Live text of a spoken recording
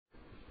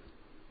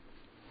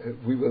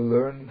we will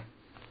learn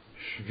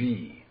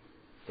Shvi.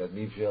 That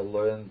means we'll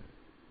learn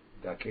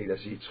the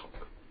Akedas Yitzchok.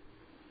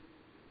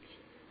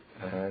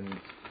 And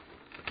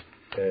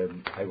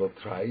I will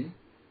try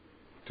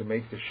to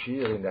make the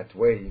Shir in that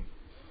way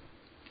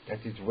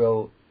that it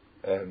will,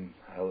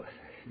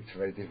 it's a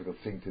very difficult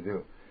thing to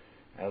do.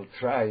 I'll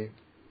try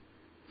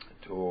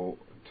to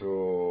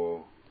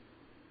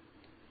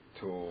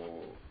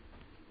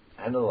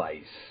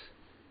analyze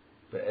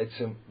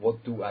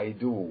what do I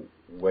do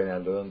when I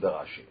learn the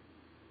Rashi.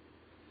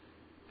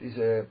 This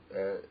is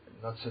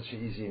not such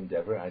an easy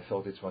endeavor. I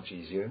thought it's much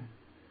easier.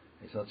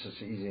 It's not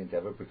such an easy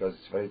endeavor because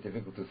it's very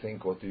difficult to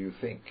think what do you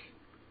think,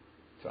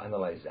 to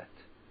analyze that.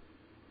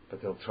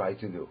 But I'll try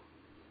to do,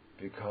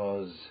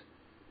 because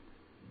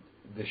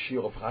the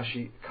Shir of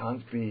Rashi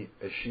can't be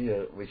a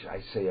Shir which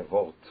I say a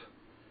word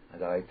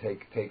and I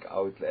take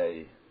out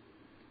a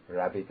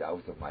rabbit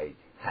out of my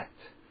hat,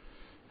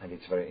 and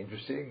it's very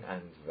interesting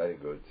and very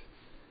good,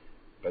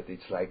 but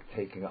it's like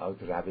taking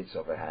out rabbits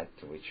of a hat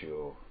which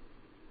you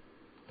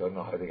don't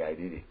know how the guy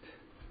did it.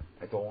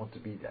 I don't want to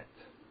be that.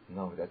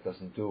 No, that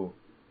doesn't do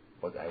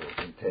what I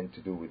intend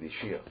to do with the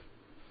Shir.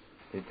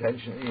 The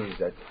intention is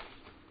that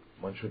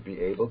one should be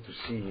able to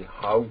see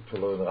how to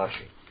learn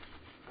Rashi.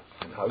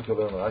 And how to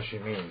learn Rashi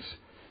means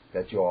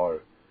that you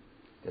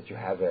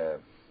have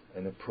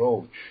an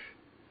approach,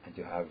 and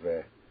you have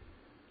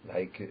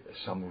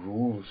some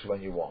rules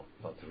when you want,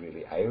 not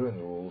really iron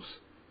rules,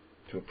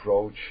 to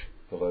approach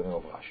the learning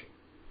of Rashi.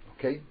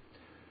 Okay?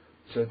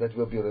 So that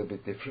will be a little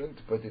bit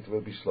different, but it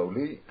will be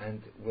slowly,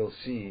 and we'll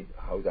see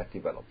how that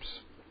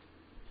develops.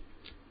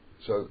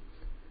 So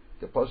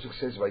the pasuk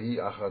says, "Vayi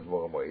achad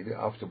v'ramoide."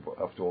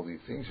 After all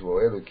these things,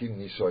 v'elokim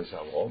nisois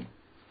Avrom.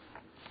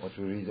 What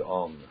we read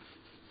on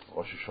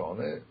Rosh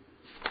Hashanah,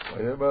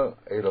 "Vayomer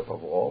Elof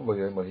Avrom,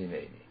 vayomer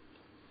hineni."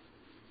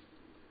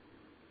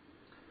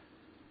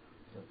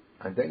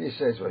 And then he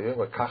says,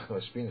 "Vayomer kach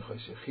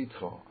nespinchos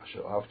yechitcho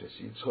asher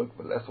avtes Yitzchok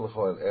v'lech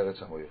lecho el eretz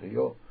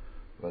hamoirio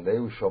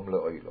v'leu shom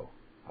leoilo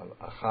al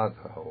achad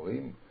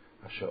hahorim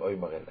asher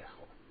oimer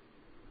elecho."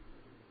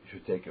 You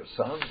should take your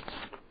son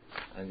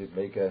and you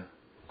make a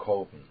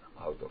korban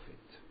out of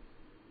it.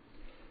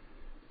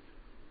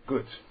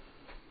 Good.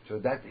 So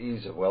that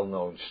is a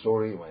well-known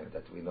story,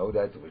 that we know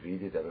that, we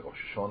read it every Rosh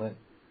Hashanah.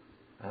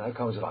 And now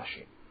comes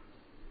Rashi.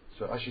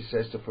 So Rashi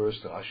says the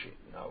first Rashi.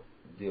 Now,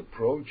 the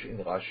approach in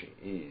Rashi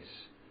is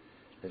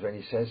that when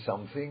he says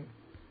something,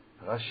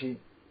 Rashi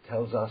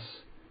tells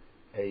us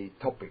a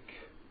topic.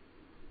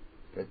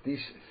 That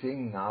this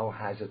thing now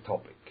has a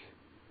topic.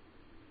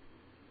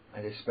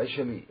 And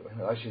especially when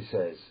Rashi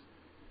says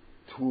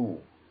two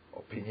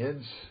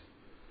opinions,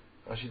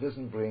 Rashi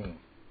doesn't bring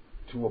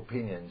two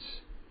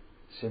opinions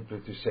simply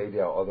to say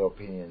there are other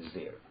opinions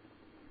there.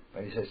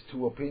 When he says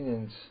two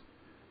opinions,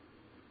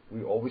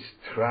 we always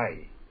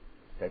try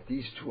that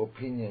these two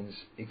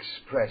opinions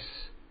express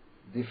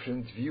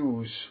different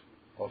views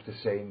of the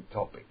same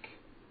topic.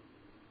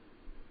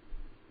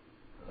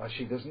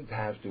 Rashi doesn't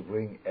have to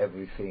bring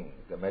everything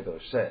the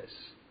Medrash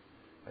says.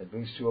 He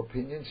brings two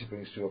opinions,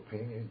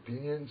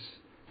 opinions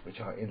which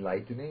are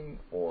enlightening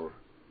or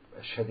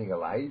shedding a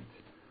light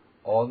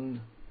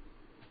on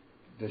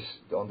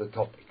the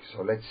topic.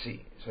 So let's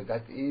see. So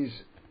that is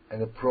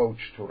an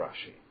approach to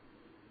Rashi.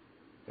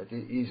 That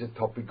is a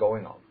topic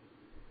going on.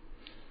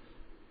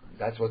 And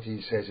that's what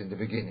he says in the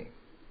beginning.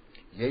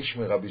 Yesh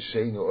me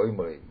Rabbeinu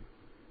oimrim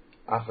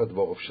achad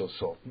vorov shel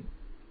Soten.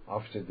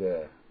 After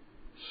the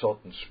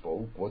Soten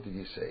spoke, what did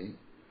he say?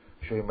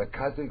 Shoy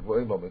mekadik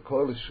voimar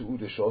mekol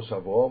suude shos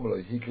Avrom lo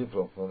hikrif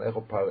from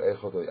echo par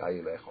echod oy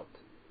ayil echod.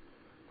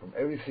 From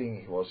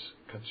everything he was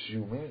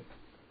consuming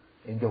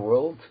in the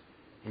world,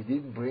 he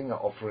didn't bring an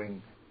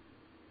offering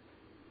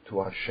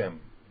to Hashem.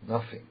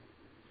 Nothing.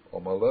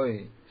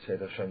 Omaloi, said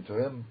Hashem to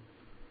him,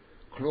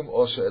 Klum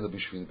osa el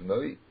b'shvil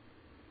b'noi.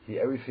 He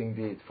everything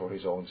did for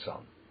his own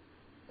son.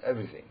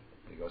 Everything.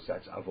 Because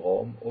that's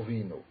Avrom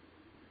Ovinu.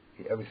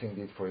 He everything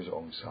did for his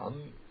own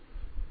son.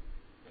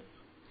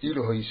 When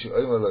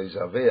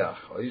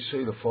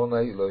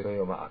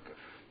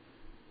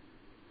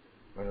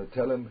you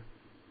tell him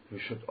you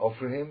should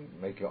offer him,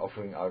 make an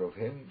offering out of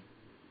him,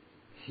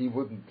 he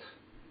wouldn't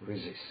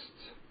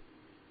resist.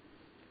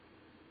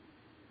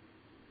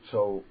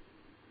 So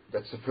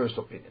that's the first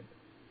opinion.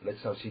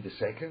 Let's now see the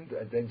second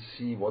and then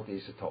see what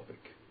is the topic.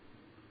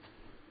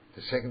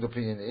 The second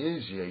opinion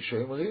is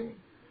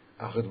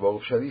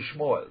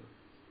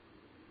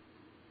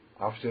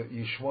after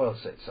Yishmael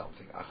said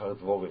something,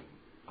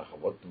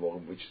 what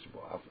dvorim, which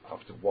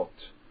after what?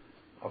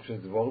 After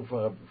the dvorim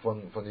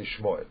von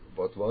Yishmael.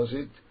 What was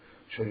it?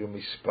 Shoyu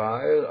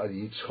mispaer al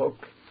Yitzchok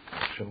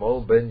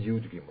Shemol ben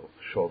Yud Gimel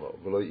Shono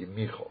v'lo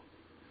imicho.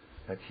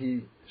 That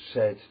he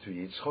said to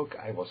Yitzchok,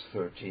 I was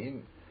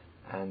 13,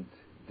 and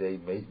they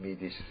made me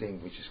this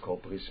thing which is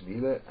called Bris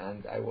Milah,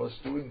 and I was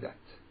doing that.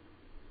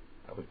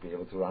 I would be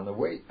able to run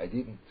away. I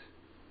didn't.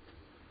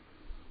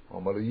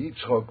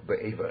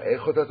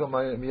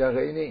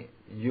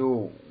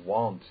 You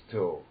want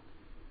to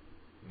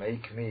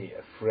make me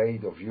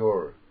afraid of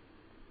your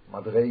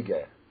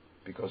madrege,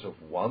 because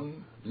of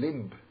one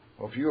limb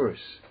of yours.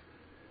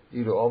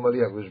 And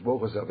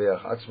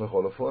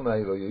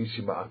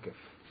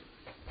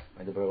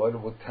the Borough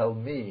would tell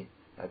me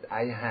that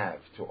I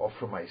have to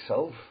offer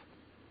myself,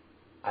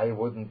 I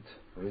wouldn't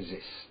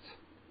resist.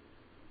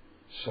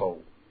 So,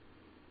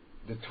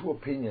 the two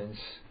opinions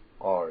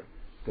are,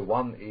 the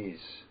one is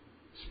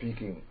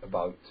speaking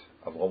about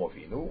Avraham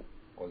Avinu,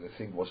 or the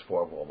thing was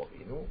for Avraham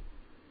Avinu,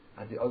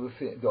 and the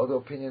other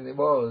opinion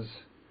was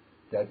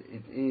that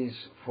it is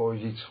for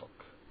Yitzchak.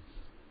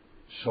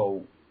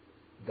 So,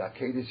 the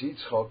Akedah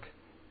Yitzchak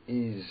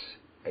is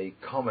a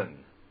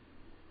common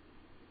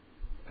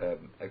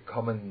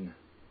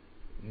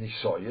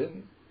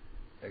nisoyon,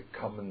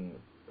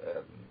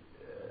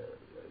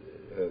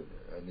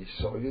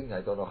 nisoyon,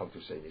 I don't know how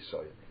to say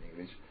nisoyon in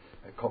English,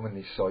 a common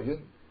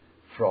nisoyon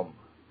from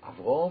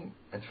Avram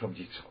and from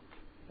Yitzchak.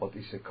 What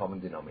is the common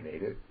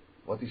denominator?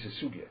 What is a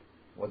sugya?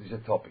 What is the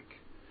topic?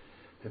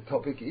 The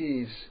topic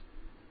is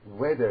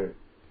whether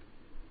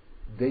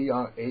they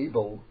are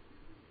able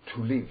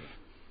to live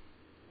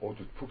or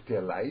to put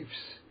their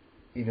lives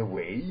in a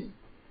way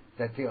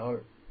that they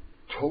are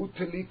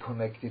totally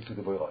connected to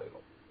the Borei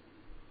Olam,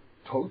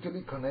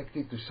 totally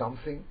connected to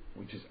something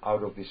which is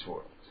out of this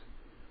world,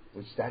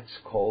 which that's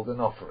called an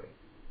offering.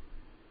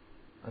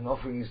 An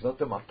offering is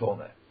not a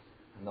matone.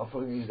 An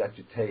offering is that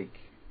you take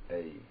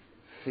a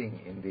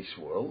thing in this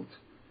world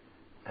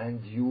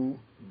and you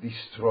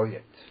destroy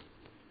it.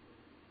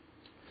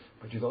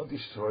 But you don't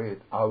destroy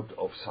it out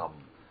of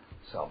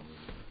some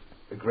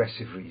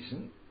aggressive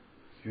reason.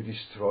 You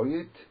destroy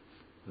it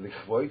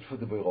lichvoit for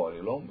the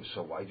Borei Olam.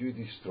 So why do you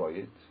destroy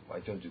it? Why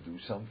don't you do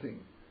something?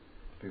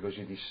 Because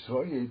you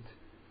destroy it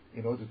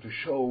in order to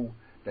show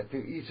that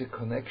there is a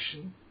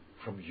connection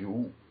from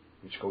you,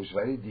 which goes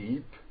very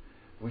deep,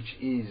 which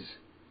is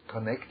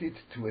connected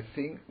to a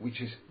thing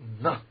which is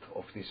not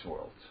of this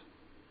world.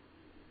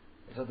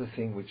 It's not a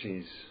thing which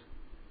is,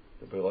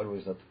 the Borei Olam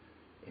is not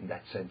in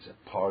that sense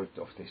a part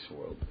of this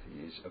world.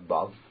 He is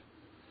above.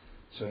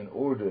 So in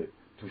order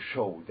to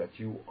show that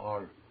you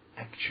are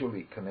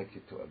actually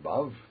connected to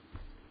above,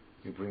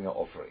 you bring an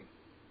offering.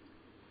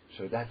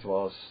 So that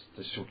was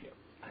the sugya.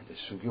 And the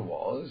sugya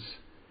was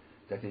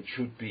that it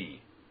should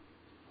be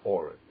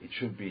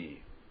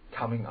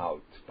coming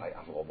out by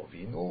Avraham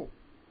Avinu,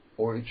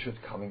 or it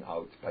should coming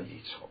out by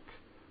Yitzchak.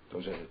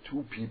 Those are the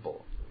two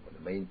people,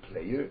 the main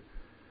player,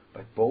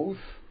 but both,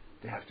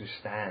 they have to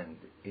stand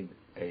in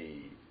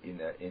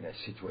a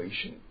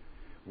situation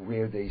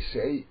where they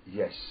say,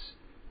 yes,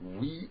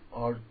 we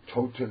are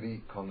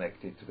totally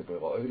connected to the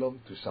Borei Olam,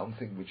 to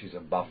something which is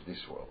above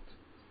this world,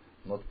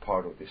 not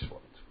part of this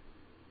world.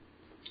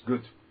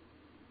 Good.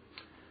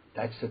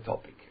 That's the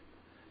topic.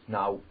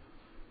 Now,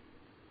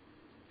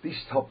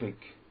 this topic,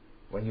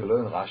 when you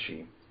learn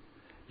Rashi,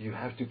 you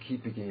have to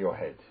keep it in your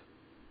head.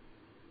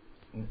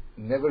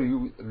 Never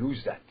you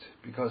lose that,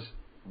 because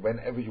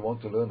whenever you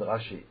want to learn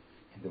Rashi,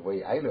 in the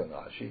way I learn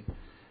Rashi,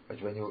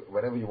 but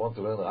whenever you want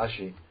to learn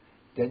Rashi,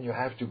 then you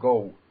have to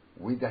go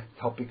with that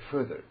topic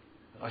further.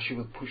 Rashi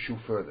will push you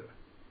further.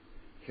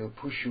 He'll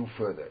push you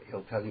further.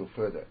 He'll tell you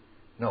further.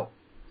 No,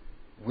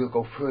 we'll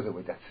go further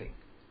with that thing.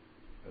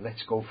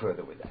 Let's go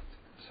further with that.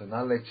 So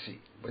now let's see.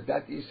 But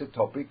that is the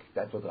topic.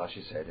 That's what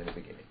Rashi said in the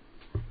beginning.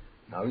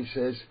 Now he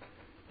says,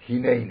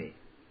 Hineni.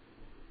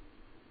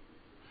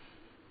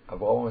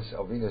 Avraham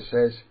Avinu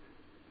says,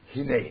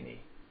 Hineni.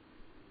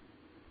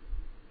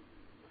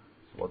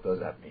 So what does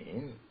that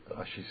mean?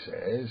 Rashi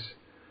says,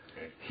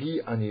 Hi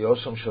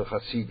aniyosam shel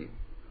chasidim,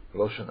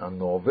 loshen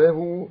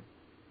anovehu,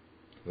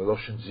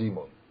 veloshen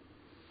zimun.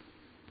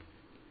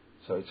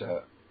 So it's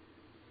a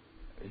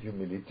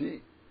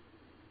humility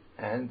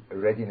and a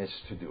readiness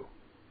to do.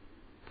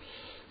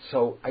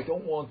 So I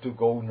don't want to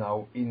go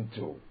now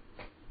into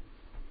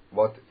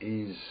what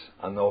is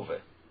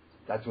anove.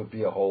 That would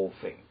be a whole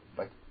thing.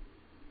 But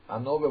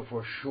anove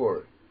for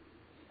sure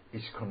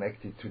is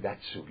connected to that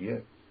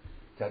sugya.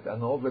 That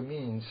anove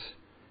means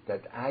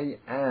that I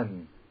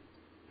am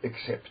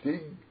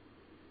accepting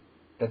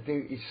that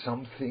there is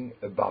something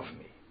above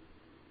me.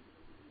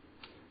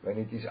 When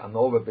it is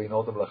anove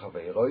beinodam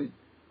lachaveiroi,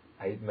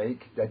 I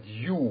make that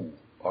you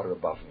are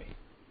above me.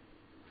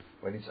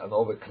 When it's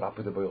anove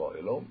klape the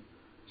Borei Olam,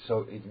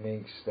 so it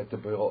means that the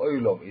Borei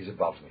Olam is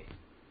above me.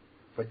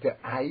 But that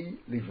I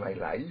live my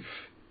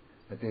life,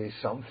 that there is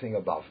something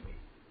above me.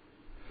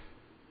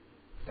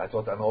 That's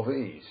what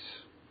anove is.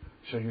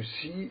 So you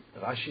see,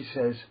 Rashi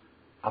says,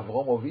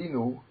 Avraham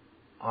Avinu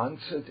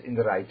answered in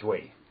the right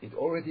way. It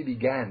already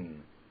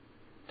began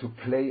to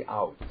play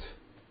out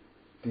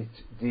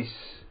this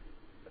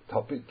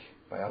topic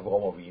by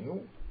Avraham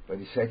Avinu when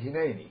he said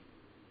Hineni.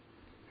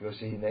 Because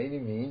Hineni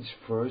means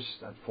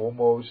first and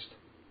foremost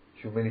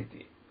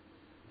humility.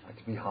 And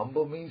to be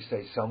humble means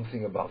there is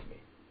something above me.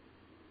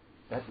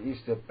 That is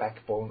the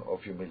backbone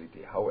of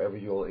humility, however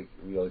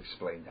we'll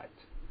explain that.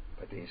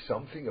 But there is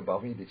something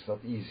above me that's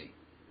not easy.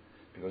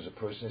 Because a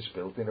person is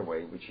built in a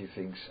way which he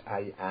thinks,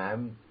 I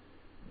am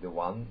the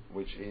one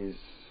which is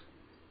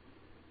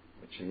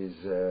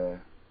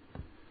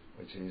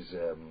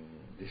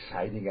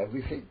deciding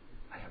everything.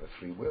 I have a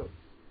free will.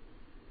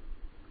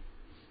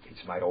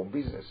 It's my own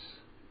business.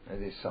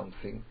 And there's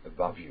something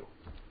above you.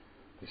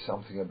 There's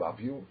something above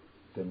you.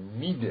 The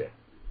midah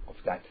of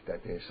that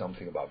there's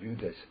something above you,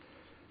 there's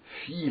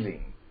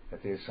feeling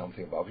that there's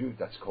something above you,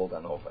 that's called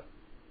anova.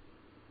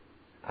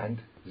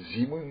 And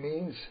zimun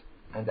means,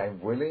 and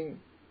I'm willing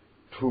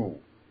to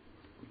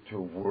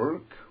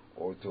work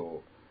or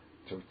to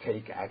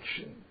take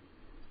action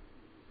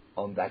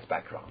on that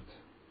background.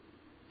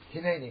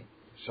 Hineni.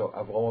 So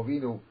Avraham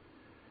Avinu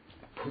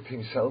put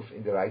himself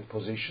in the right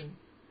position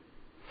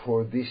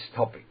for this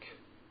topic.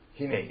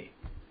 Hineni.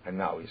 And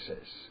now he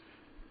says,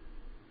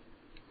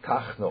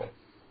 Kachno.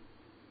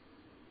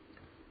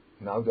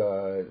 Now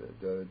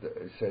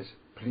it says,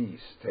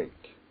 please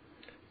take.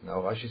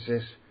 Now Rashi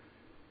says,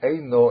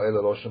 Ein no el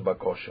roshem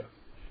bakosha.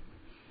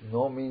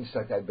 No means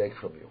that I beg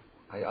from you.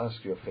 I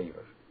ask you a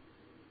favor.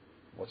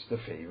 What's the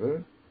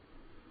favor?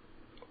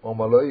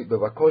 Omaloi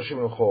bevakoshem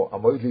lecho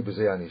amoid li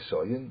b'zeh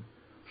anisoyin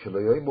shelo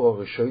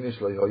yoimu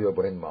rishonis lo yoyo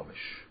bohen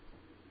mamish.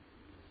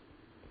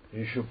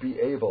 You should be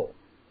able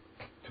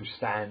to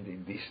stand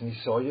in this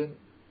nisoyin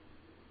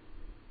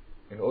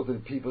in order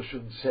that people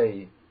shouldn't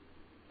say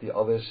the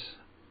others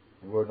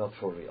were not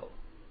for real.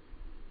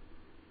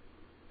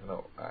 You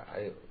know,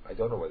 I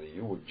don't know whether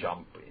you would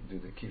jump into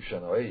the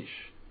Kivshan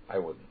Ha'esh. I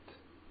wouldn't.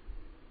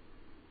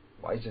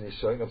 Why is the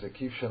nisoyin of the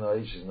Kivshan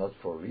Ha'esh is not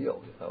for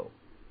real? You know,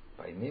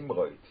 by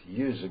Nimrod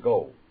years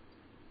ago,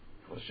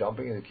 he was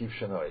jumping in the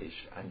Kivshan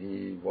Ha'esh and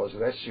he was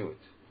rescued.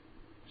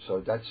 So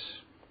that's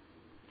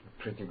a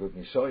pretty good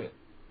nisoyin.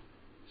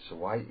 So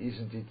why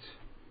isn't it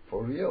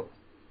for real?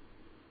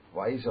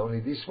 Why is only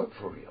this one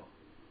for real?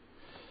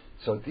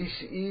 So this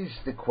is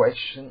the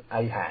question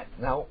I had.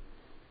 Now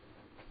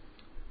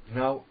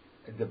the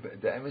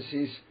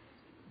emphasis,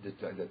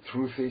 the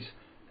truth is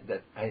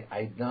that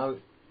I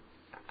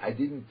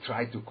didn't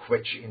try to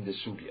quetch in the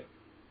sugya,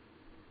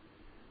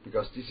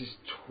 because this is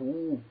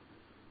too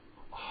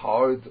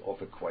hard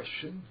of a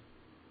question.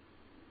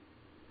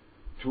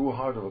 Too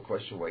hard of a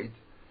question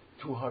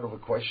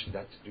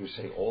that you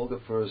say all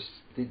the first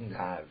didn't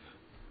have,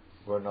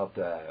 were not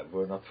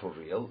for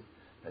real.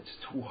 That's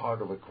too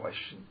hard of a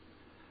question.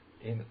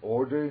 In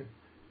order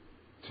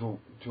to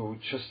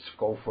just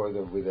go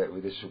further with the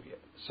sugya,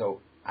 so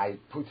I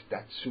put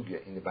that sugya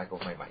in the back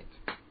of my mind.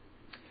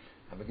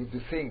 I begin to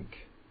think,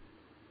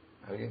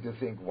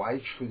 why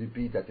should it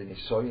be that the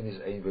nisoyin is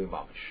ein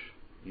v'mamish?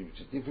 It's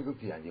a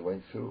difficulty, and he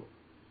went through.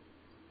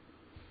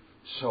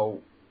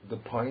 So the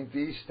point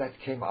is, that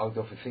came out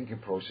of a thinking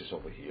process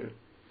over here.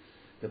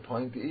 The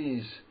point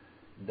is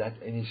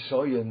that a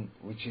nisoyin,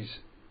 which is,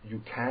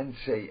 you can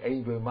say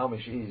ein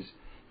v'mamish, is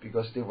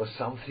because there was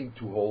something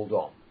to hold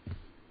on.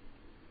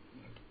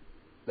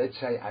 Let's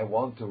say I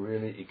want to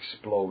really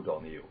explode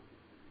on you,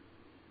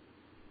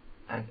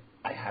 and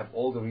I have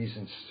all the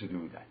reasons to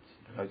do that.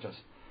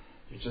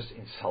 You just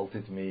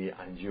insulted me,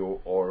 and you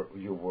were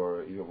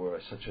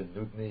such a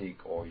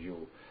nudnik, or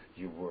you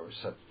were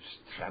such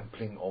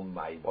trampling on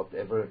my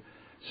whatever.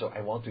 So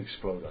I want to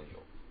explode on you.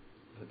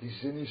 But this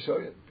is an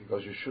nisoyin,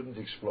 because you shouldn't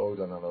explode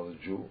on another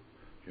Jew.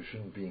 You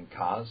shouldn't be in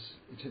Kaz.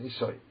 It's an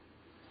nisoyin.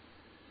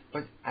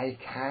 But I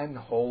can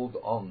hold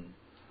on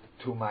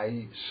to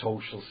my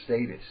social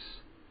status.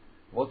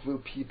 What will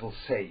people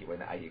say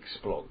when I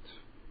explode?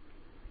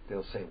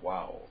 They'll say,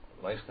 wow,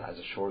 Leichter has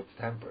a short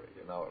temper.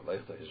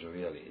 Leichter is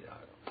really...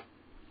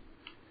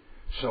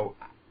 So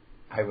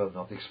I will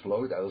not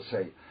explode. I will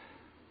say,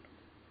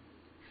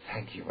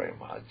 thank you very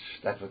much.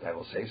 That's what I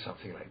will say,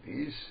 something like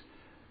this.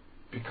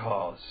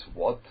 Because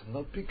what?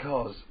 Not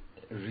because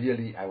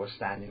really I was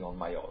standing on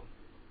my own.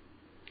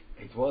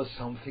 It was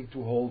something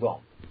to hold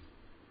on.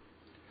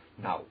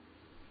 Now,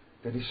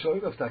 the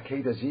nisoyin of the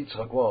Akedah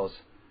Yitzchak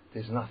was,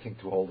 there's nothing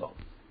to hold on.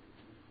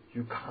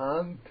 You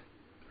can't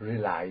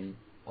rely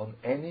on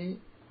any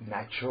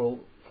natural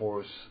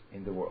force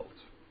in the world.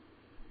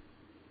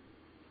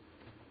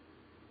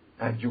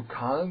 And you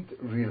can't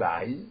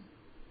rely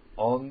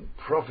on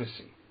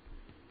prophecy.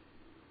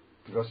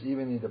 Because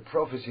even in the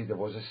prophecy there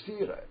was a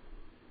stira.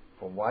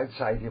 From one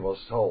side he was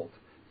told,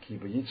 Ki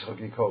b'Yitzchak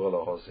yikor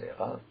lo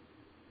hosera,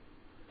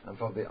 and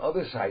from the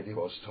other side he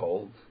was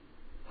told,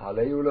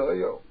 Haleu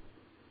le'oyo.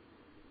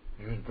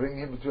 You should bring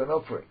him to an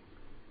offering.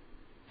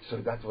 So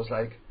that was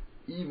like,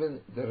 even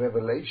the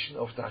revelation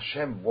of the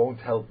Hashem won't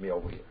help me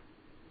over here.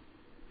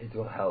 It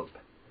will help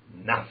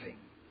nothing.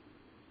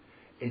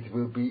 It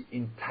will be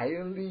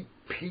entirely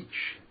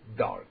pitch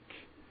dark.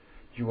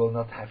 You will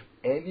not have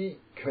any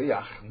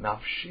koyach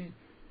nafshi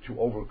to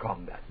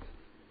overcome that.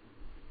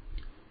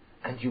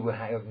 And you will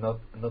have not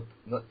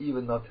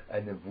even a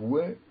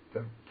nevuah,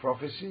 the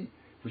prophecy,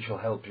 which will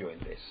help you in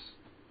this.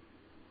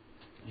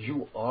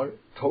 You are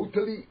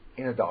totally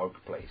in a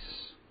dark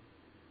place.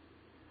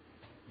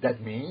 That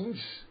means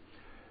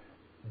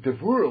the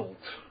world,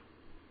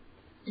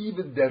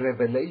 even the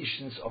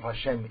revelations of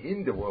Hashem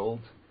in the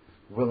world,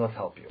 will not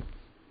help you.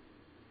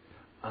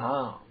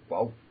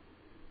 Wow.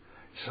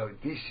 So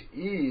this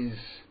is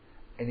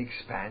an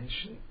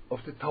expansion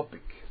of the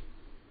topic.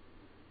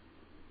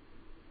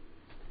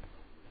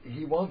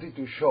 he wanted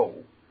to show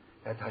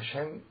that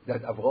Avraham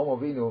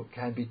Avinu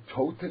can be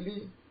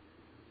totally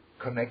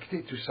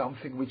connected to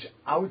something which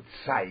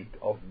outside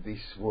of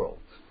this world.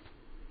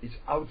 It's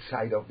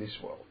outside of this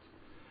world.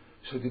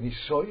 So the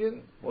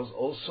Nisoyan was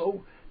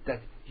also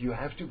that you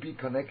have to be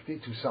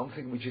connected to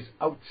something which is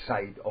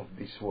outside of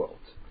this world.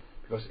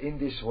 Because in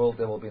this world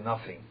there will be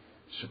nothing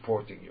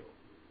supporting you.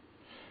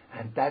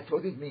 And that's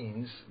what it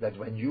means, that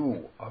when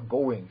you are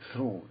going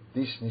through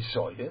this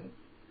Nisoyan,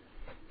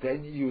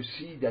 then you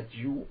see that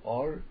you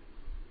are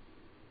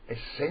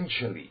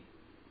essentially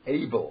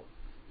able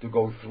to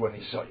go through a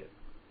Nisoyan.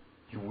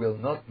 You will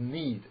not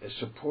need a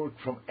support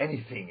from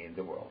anything in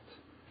the world.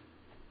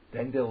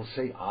 Then they'll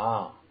say,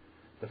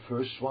 the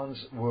first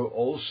ones were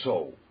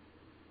also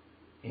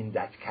in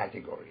that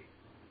category.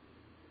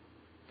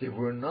 They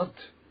were not,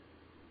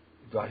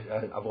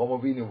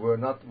 Avraham Avinu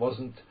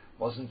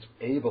wasn't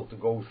able to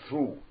go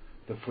through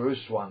the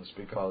first ones,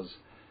 because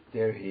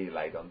there he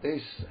relied on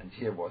this, and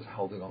here was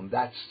holding on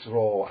that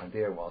straw, and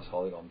there was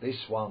holding on this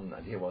one,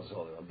 and here was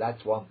holding on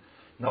that one.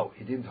 No,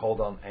 he didn't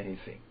hold on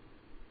anything.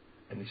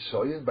 And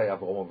Nisoyan by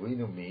Avraham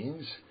Avinu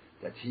means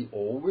that he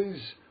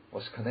always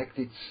was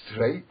connected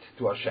straight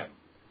to Hashem.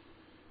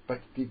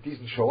 But it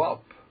didn't show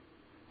up.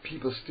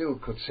 People still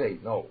could say,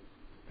 no,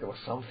 there was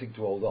something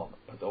to hold on.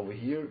 But over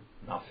here,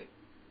 nothing.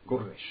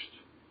 Gurnisht.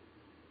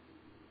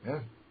 Yeah?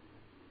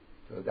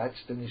 So that's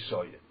the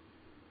Nisoyan.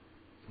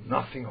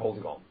 Nothing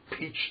holding on.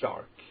 Pitch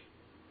dark.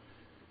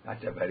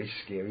 That's a very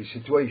scary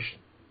situation.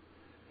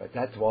 But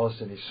that was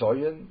the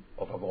Nisoyan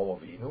of Avraham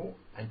Avinu,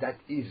 and that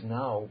is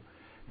now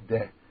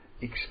the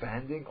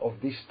expanding of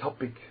this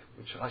topic,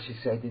 which Rashi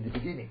said in the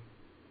beginning.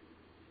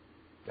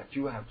 That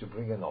you have to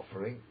bring an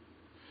offering.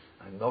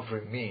 And an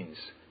offering means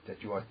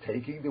that you are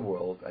taking the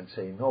world and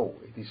saying, no,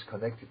 it is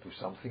connected to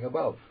something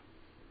above.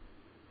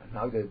 And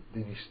now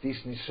this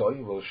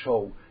Nisoyan will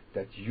show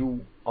that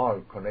you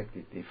are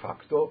connected de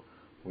facto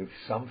with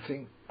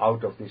something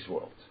out of this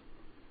world.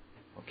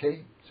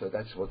 Okay? So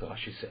that's what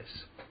Rashi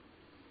says.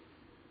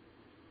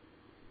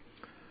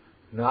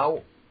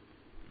 Now,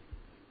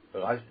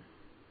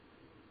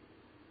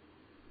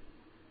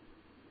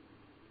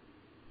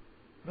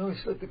 no,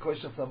 it's not the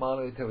question of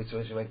Namano,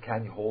 it's when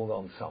can you hold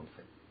on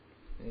something.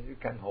 You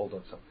can hold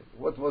on something.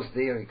 What was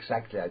there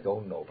exactly, I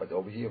don't know, but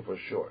over here for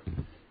sure.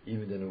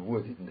 Even the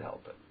Nevuah didn't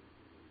help him.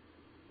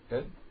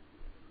 Okay?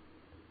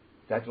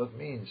 That's what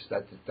means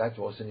that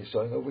was in his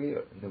song over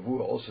here.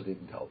 Nevuah also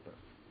didn't help him.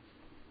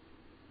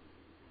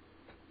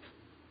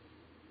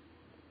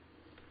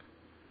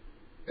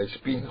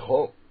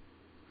 Espincho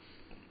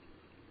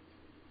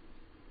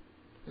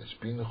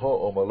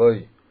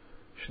omaloi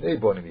shnei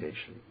bonim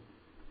yesh li.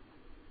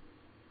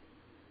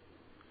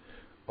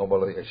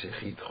 Omaloi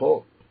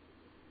esechitcho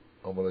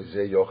omaloi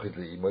ze yochid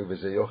leimoy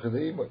veze yochid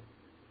leimoy.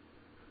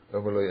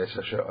 Omaloi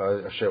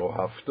asher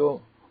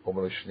ohavto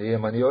omaloi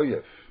shneihem ani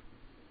oyev.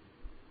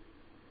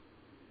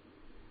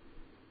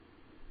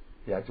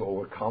 He had to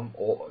overcome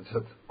all.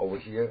 So over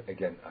here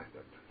again,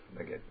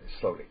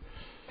 slowly.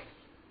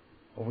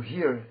 Over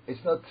here,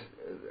 it's not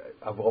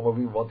Avraham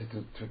Avinu wanted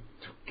to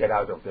get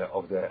out of the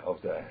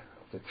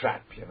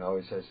trap. You know,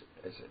 he says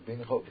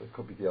Bincho, it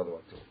could be the other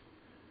one too.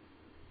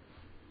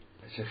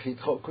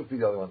 Shechitcho could be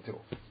the other one too.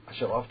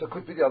 Asher After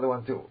could be the other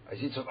one too.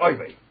 Yitzchak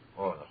Oivei.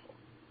 Oh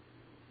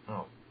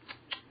no.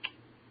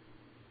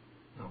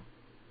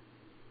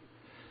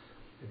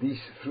 These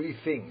three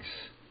things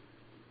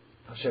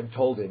Hashem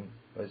told him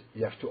was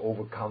you have to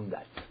overcome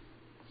that.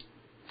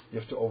 You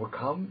have to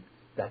overcome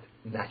that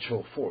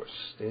natural force.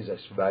 There is a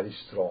very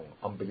strong,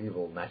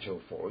 unbelievable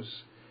natural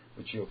force,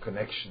 which your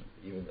connection,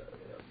 even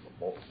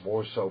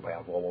more so by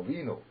Avraham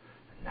Avinu,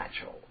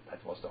 natural.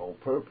 That was the whole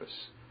purpose,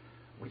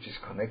 which is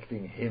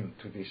connecting him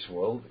to this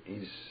world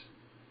is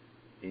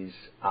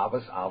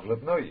Avas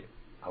Avleb Noy,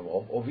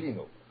 Avraham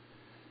Avinu.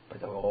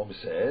 But Avraham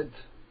said,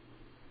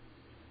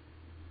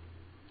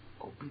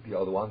 could be the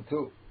other one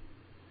too,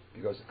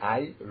 because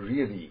I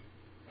really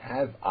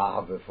have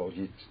Ahava for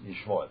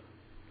Yishmael.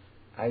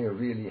 I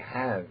really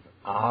have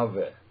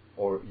Ahava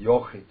or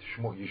Yochid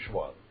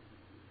Yishmael.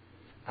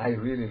 I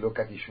really look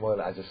at Yishmael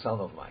as a son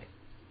of mine.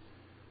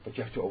 But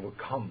you have to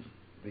overcome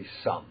this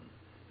son.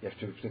 You have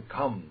to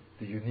overcome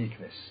the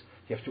uniqueness.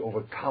 You have to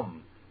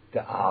overcome the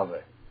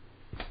Ahava.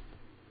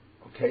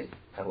 Okay?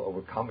 I will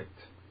overcome it.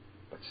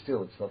 But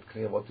still, it's not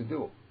clear what to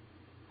do.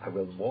 I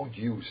won't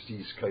use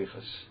these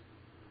koiches.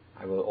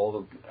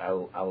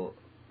 I'll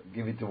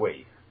give it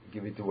away.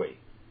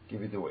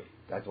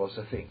 That was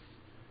the thing.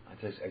 And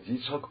says, at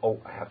Yitzchak,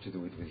 I have to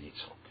do it with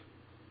Yitzchak.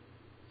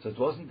 So it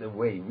wasn't a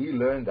way. We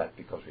learned that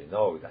because we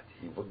know that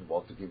he wouldn't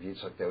want to give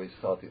Yitzchak. They always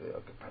thought,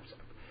 okay,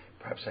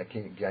 perhaps I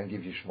can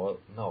give you Shmuel.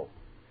 No,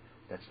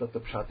 that's not the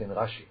pshat in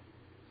Rashi.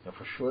 No,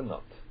 for sure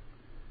not.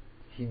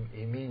 He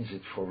means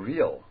it for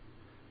real,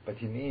 but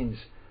he means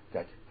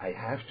that I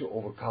have to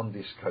overcome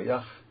this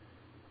koyach.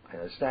 I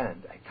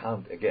understand. I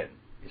can't again.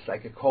 It's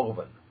like a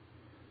korban.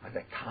 And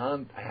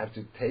I have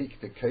to take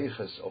the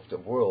koiches of the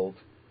world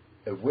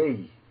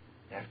away.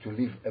 I have to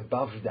live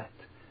above that.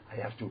 I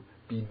have to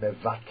be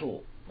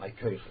mevatel my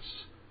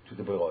koiches, to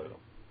the Beroilo.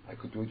 I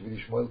could do it with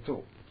Ishmael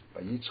too.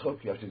 By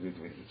Yitzchok, you have to do it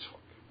with Yitzchok.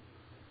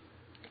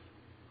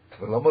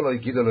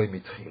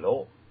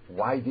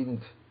 Why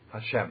didn't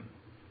Hashem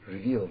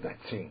reveal that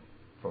thing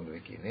from the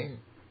beginning?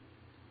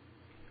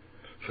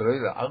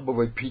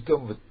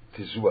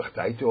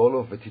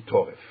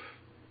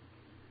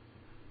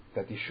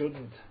 That he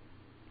shouldn't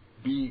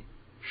be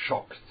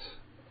shocked.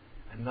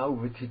 And now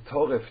with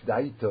Hitoref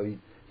Daitoi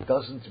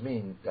doesn't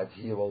mean that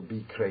he will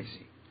be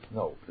crazy.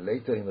 No,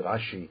 later in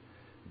Rashi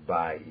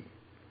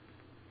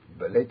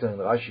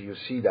you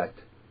see that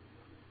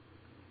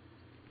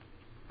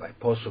by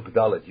Posuk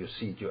Dalet, you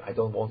see it. I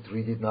don't want to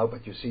read it now,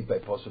 but you see it by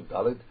Posuk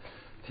Dalet.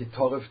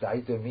 Titoref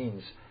Daitoi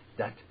means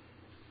that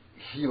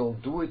he will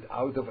do it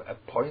out of a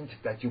point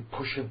that you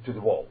push him to the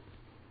wall,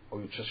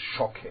 or you just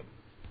shock him.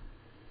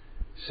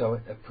 So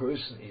when a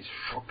person is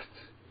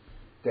shocked,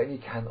 then he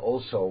can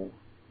also,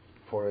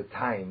 for a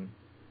time,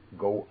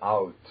 go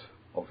out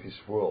of his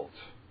world,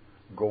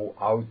 go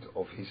out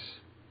of his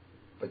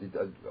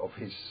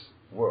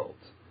world.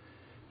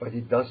 But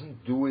he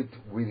doesn't do it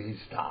with his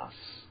das.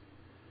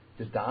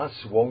 The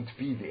das won't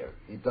be there.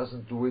 He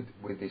doesn't do it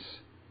with his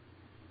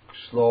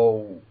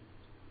slow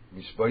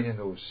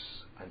misboinenus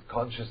and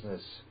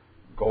consciousness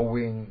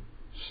going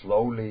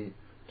slowly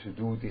to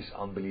do this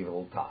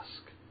unbelievable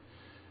task.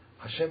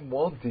 Hashem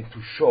wanted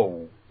to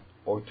show,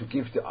 or to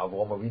give to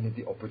Avraham Avinu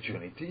the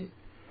opportunity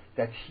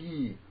that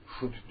he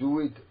should do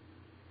it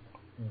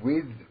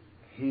with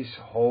his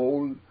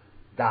whole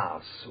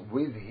das,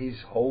 with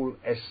his whole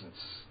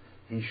essence.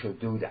 He should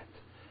do that,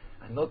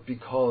 and not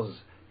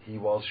because he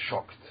was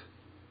shocked.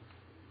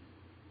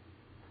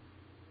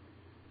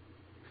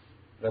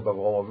 Rabbi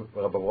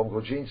Avraham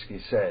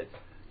Grodzinski said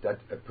that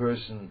a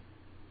person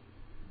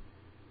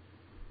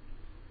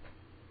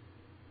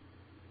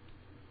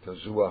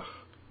tazuach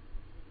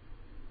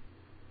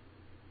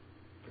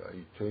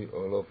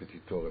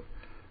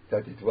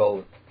that it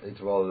will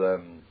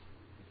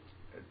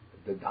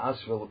the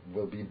das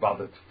will be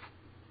bothered,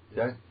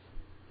 yeah,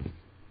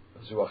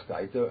 zuach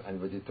taiter, and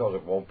the Torah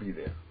won't be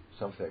there,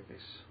 something like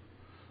this.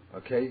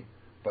 Okay,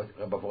 but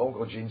Rabbi Avraham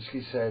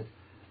Grodzinski said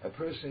a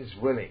person is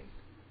willing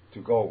to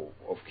go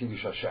of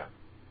Kiddush Hashem,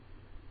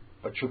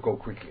 but should go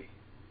quickly.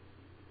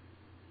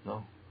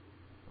 No.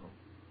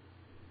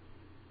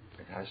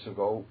 It has to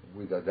go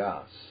with a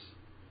das,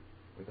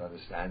 with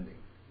understanding,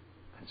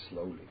 and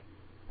slowly.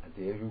 And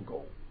there you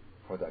go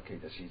for the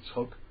Akedas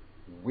Yitzchok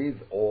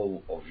with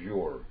all of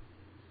your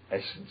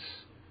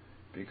essence,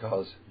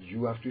 because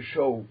you have to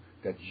show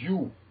that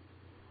you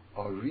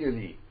are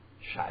really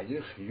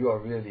shaykh, you are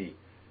really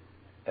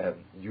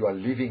you are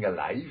living a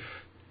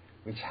life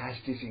which has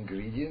this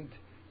ingredient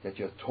that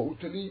you're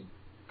totally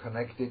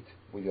connected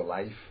with your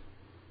life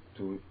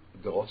to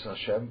the Rotzon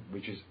Hashem,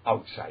 which is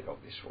outside of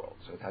this world.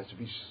 So it has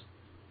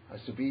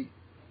to be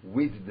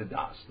with the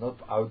das, not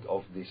out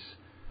of this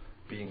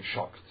being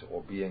shocked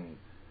or being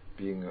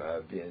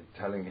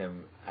telling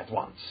him at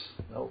once.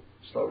 No,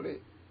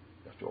 slowly.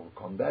 You have to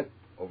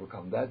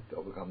overcome that,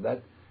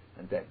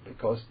 and then,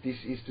 because this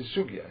is the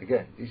sugya.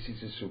 Again, this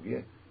is the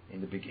sugya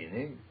in the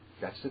beginning.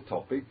 That's the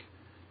topic,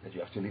 that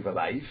you have to live a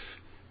life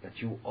that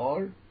you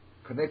are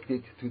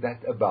connected to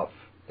that above.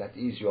 That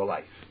is your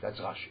life. That's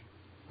Rashi.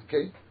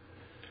 Okay?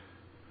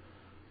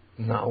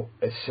 Now,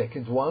 a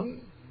second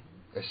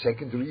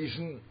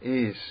reason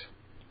is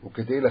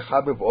ukedei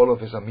lechabev all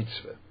of is a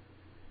mitzvah.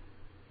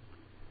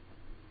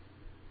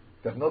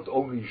 That not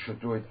only you should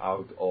do it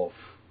out of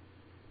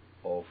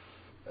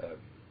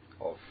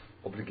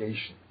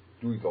obligation,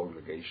 do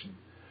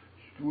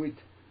it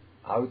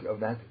out of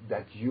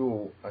that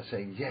you are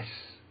saying yes,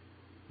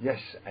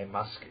 I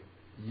must give.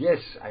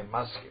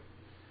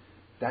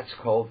 That's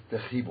called the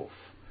chibuf.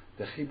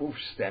 The chibuf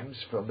stems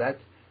from that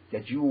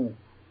you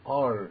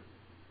are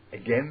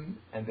again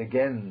and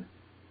again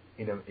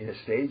in a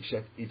stage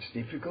that it's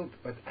difficult,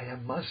 but I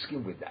am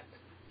masking with that.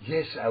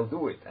 Yes, I'll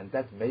do it, and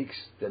that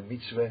makes the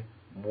mitzvah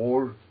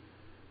more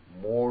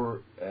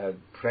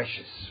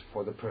precious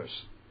for the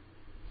person.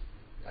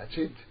 That's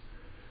it.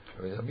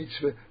 The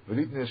mitzvah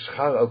v'litne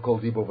schar al kol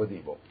dibo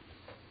v'dibo.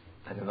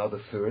 And another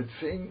third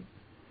thing,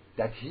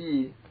 that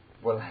he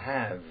will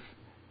have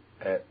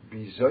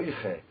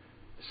bizoiche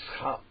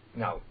schar.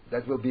 Now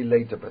that will be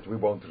later, but we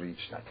won't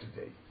reach that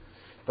today.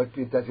 But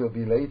that will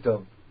be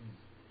later.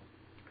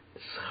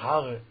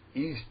 Schar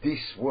is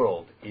this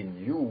world in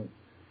you,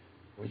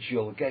 which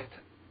you'll get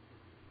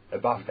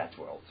above that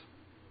world.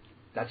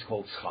 That's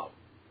called schar.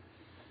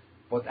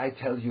 What I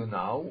tell you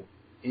now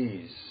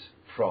is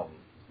from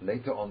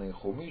later on in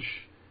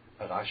Chumash,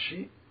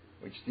 Rashi,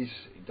 which this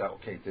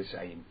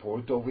I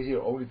import over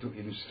here only to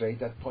illustrate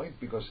that point,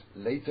 because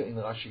later in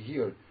Rashi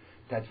here,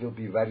 that will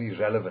be very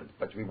relevant,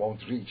 but we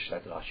won't reach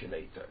that Rashi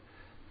later.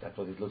 That's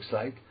what it looks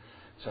like.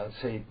 So I'll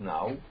say it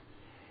now.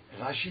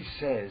 Rashi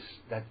says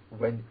that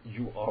when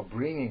you are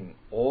bringing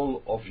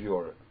all of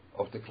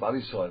the Klal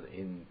Yisrael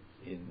in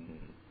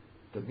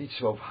the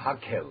mitzvah of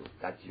Hakel,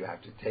 that you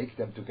have to take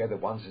them together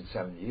once in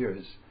 7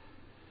 years,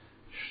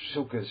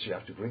 Sukkot, you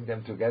have to bring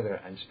them together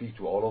and speak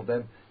to all of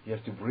them. You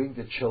have to bring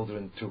the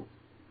children too.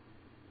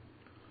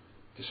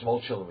 the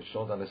small children which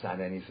don't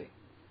understand anything.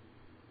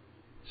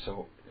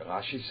 So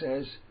Rashi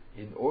says,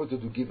 in order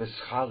to give a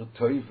schar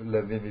tov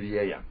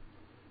levimiviyam,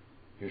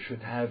 you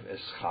should have a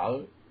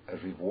schar, a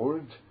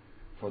reward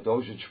for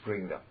those which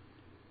bring them.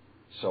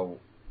 So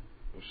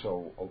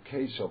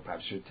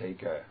perhaps you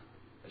take a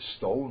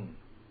stone,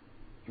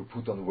 you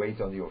put on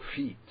weight on your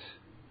feet.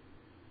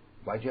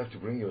 Why do you have to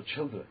bring your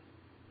children?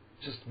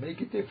 Just make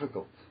it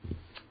difficult.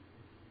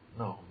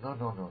 No.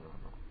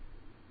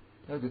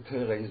 No, the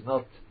Torah is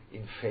not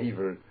in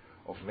favor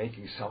of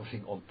making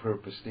something on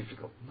purpose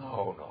difficult.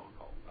 No.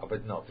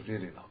 But not,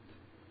 really not.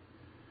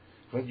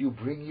 When you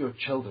bring your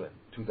children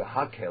to the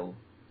Hakel,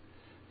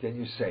 then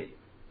you say,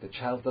 the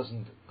child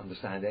doesn't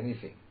understand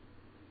anything.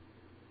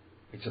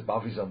 It's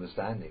above his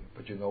understanding.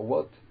 But you know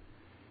what?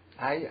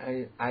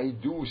 I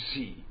do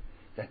see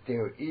that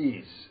there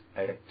is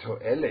a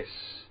to'eles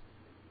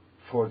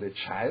for the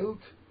child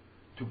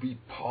to be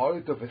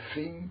part of a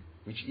thing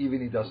which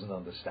even he doesn't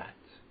understand.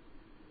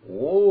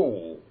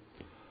 Oh,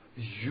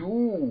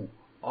 you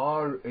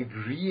are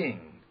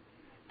agreeing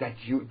that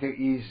there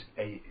is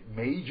a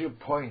major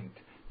point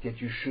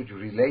that you should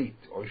relate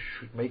or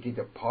should make it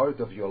a part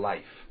of your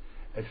life,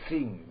 a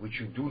thing which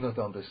you do not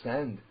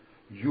understand,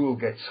 you will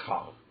get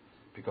schar,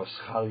 because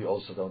schar you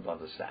also don't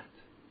understand.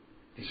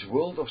 This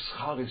world of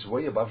schar is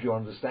way above your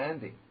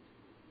understanding.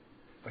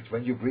 But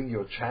when you bring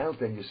your child,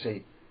 then you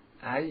say,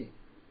 I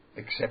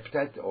accept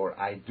that, or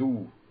I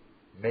do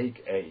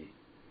make a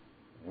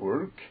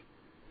work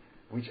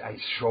which I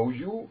show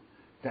you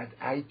that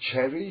I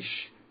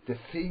cherish the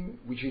thing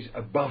which is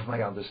above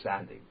my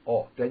understanding.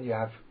 Oh, then you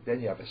have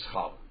a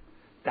schar.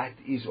 That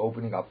is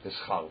opening up the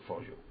schar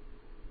for you.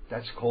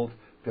 That's called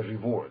the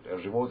reward. A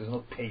reward is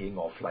not paying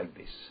off like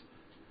this.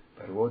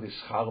 The reward is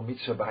schar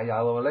mitzvah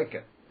b'hayal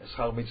aleke. A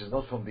schar mitzvah is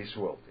not from this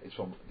world; it's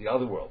from the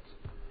other world.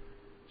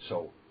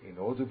 So, in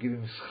order to give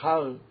him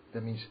schar,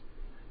 that means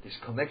this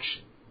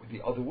connection with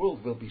the other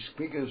world will be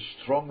bigger,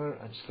 stronger,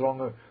 and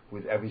stronger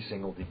with every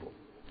single dibur.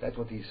 That's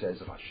what he says,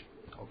 Rashi.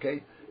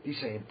 Okay,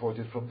 these are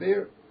imported from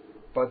there,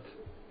 but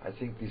I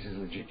think this is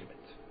legitimate.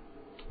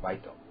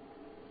 Weiter.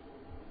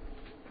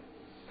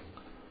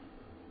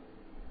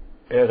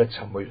 Eretz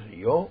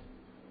HaMoiriyo.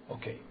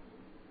 Okay.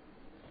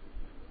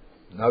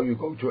 Now you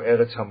go to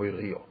Eretz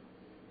HaMoiriyo.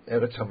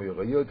 Eretz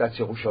HaMoiriyo, that's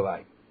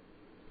Yerushalayim.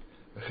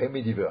 V'chem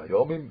midiver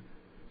hayomim,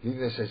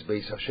 hine says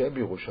Beis Hashem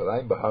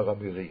Yerushalayim Bahar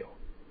HaMoiriyo.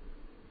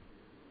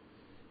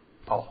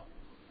 Oh.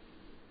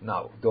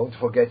 Now, don't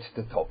forget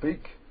the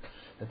topic.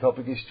 The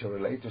topic is to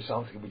relate to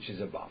something which is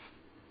above.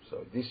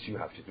 So this you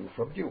have to do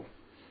from you.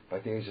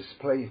 But there is a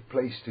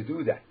place to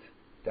do that.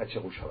 That's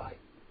Yerushalayim.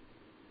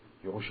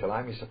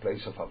 Yerushalayim is a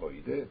place of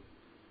avodah,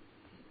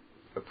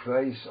 a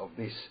place of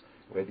this,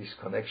 where this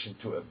connection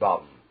to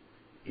above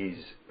is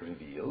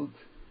revealed.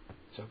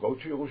 So go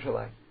to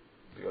Yerushalayim,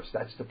 because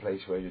that's the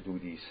place where you do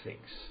these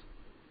things.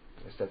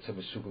 Because that's a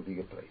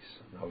mesugaldige place.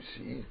 Now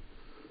see,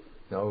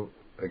 now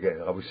again,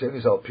 Rabbi Hussein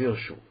is al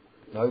Pirshu.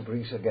 Now he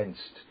brings against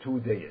 2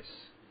 days.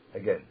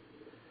 Again,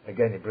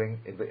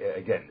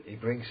 he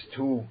brings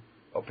 2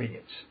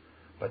 opinions.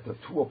 But the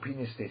 2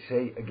 opinions, they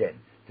say again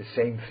the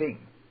same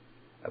thing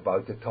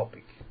about the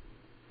topic.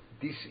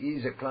 This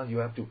is a plan. You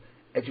have to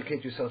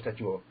educate yourself that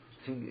you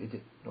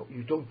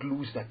don't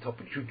lose that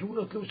topic. You do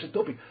not lose the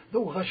topic.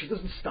 No, Rashi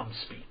doesn't stump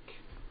speak.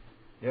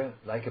 Yeah,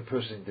 like a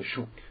person in the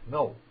shuk.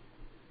 No.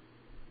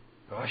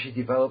 Rashi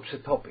develops a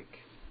topic.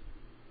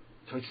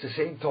 So it's the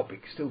same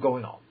topic still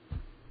going on.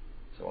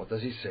 So what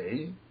does he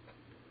say?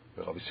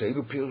 Rabbi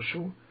Seilu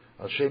Pirshu,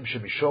 Al Shem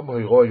Shemishom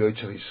Hoiro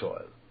Yoitzer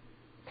Yisrael.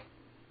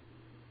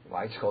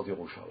 Why it's called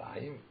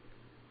Yerushalayim?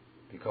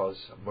 Because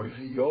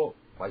Moiriyo.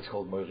 Why it's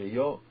called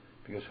Moiriyo?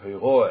 Because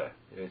Hoiro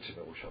Yoitzer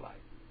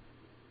Yerushalayim.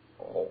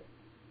 Oh.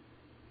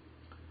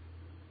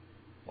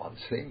 One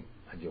thing,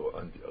 and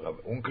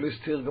Rabbi Unkel is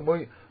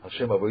Tirgemoy, Al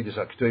Shem Avoides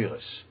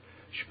Akteures.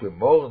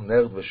 Shpemor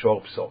Nerd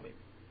V'Shor Psomim.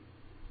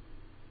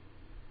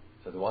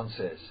 So the one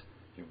says,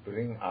 you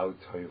bring out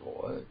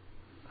Hoiro,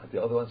 and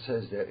the other one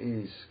says there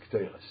is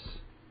Kteires.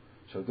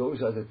 So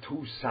those are the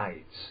 2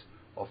 sides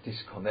of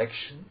this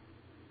connection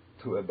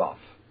to above.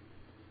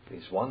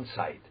 There's one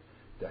side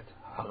that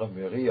Har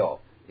HaMoiriyo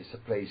is a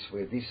place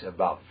where this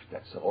above,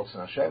 that's the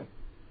Rotzon Hashem.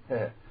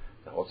 The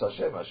Rotzon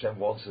Hashem, Hashem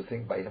wants the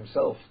thing by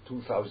himself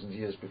 2,000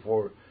 years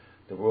before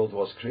the world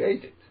was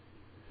created.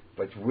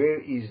 But where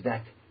is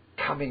that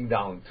coming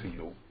down to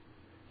you?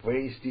 Where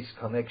is this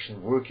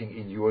connection working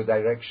in your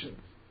direction?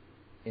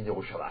 In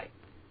Yerushalayim.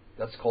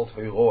 That's called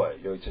Hoiro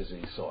Yoitzer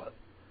Yisrael.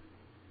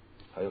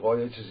 Hoiro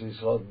Yoitzer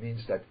Yisrael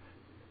means that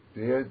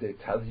there they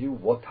tell you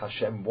what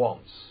Hashem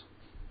wants.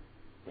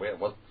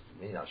 What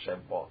mean Hashem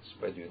wants?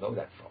 Where do you know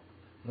that from?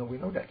 No, we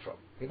know that from.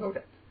 We know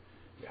that.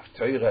 We have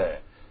Torah,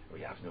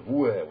 we have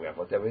Nevuah, we have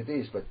whatever it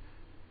is, but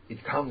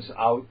it comes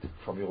out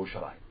from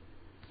Yerushalayim.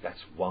 That's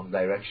one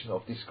direction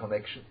of this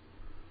connection.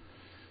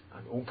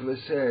 And Unkele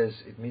says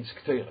it means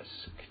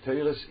Kteires.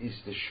 Kteires is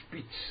the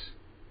spitz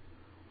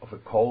of a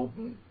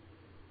korban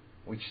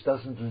which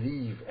doesn't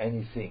leave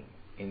anything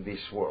in this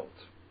world.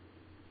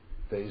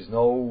 There is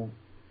no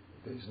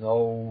There's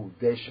no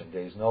deshen.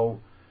 There's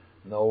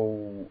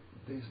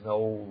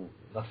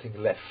nothing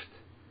left.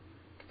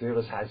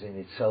 Ketores has in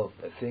itself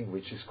a thing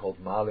which is called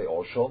male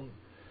oshon.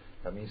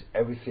 That means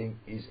everything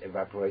is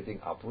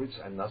evaporating upwards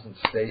and doesn't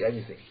stay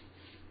anything.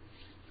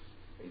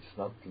 It's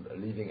not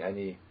leaving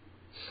any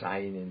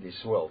sign in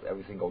this world.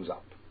 Everything goes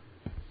up.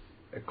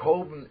 A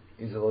korban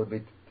is a little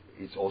bit.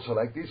 It's also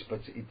like this,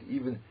 but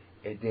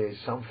there is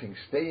something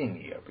staying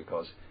here,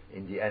 because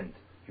in the end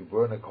you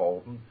burn a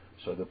korban,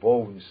 so the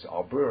bones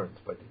are burned,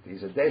 but it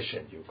is a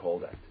deshen, you call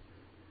that.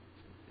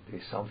 There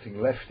is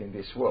something left in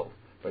this world,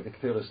 but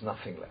there is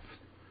nothing left.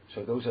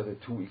 So those are the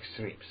two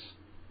extremes.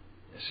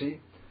 You see,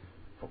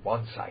 from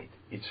one side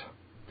it's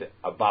the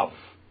above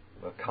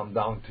will come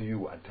down to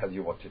you and tell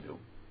you what to do.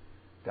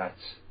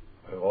 That's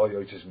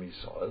Royotis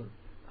Misoil.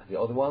 And the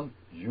other one,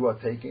 you are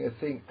taking a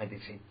thing and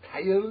it's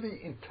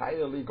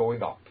entirely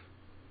going up.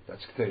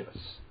 That's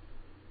Ketores.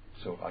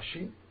 So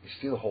Rashi is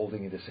still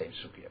holding in the same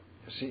sugya.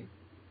 You see?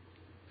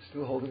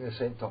 Still holding the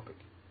same topic.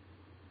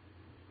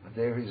 And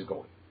there he's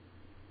going.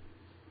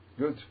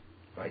 Good.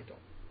 Right on.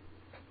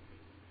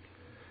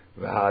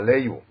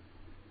 V'haleyu.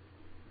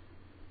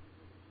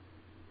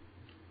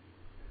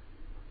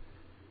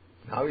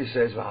 Now he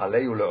says,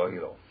 V'haleyu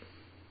le'oilo.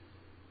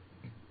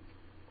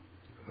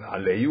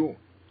 V'haleyu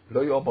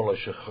lo yomer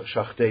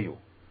shachteyu.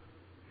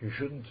 You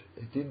shouldn't,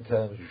 it didn't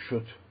tell him you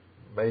should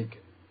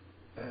make,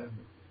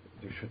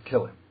 you should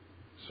kill him.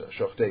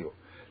 Shachteyu.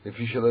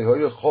 לפי שלא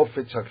יהיה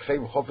חופץ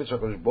הכם חופץ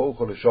הקדוש ברוך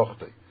הוא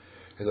לשוחטי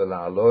אלא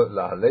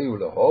להעלהו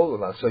להור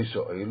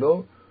ולעשייסו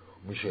אילו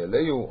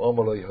ומשאלהו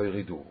אומר לו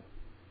הירידהו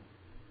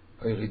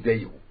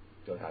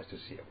don't have to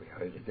see it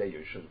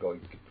הירידהו should go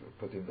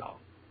put him down.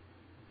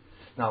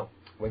 Now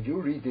when you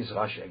read this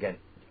Rashi again,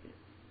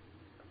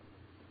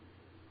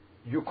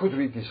 you could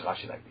read this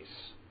Rashi like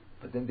this,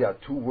 but then there are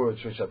two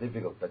words which are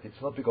difficult, but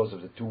it's not because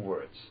of the two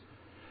words.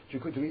 You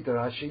could read the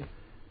Rashi,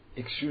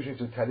 excuse me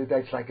to tell you that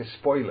it's like a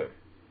spoiler.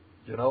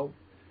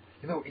 You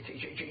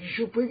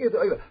should bring it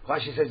over.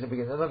 Rashi says in the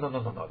beginning,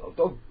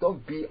 no.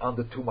 Don't be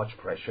under too much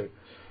pressure.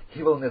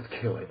 He will not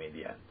kill him in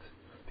the end.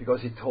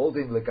 Because he told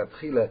him,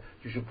 lekatchila,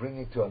 you should bring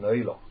him to an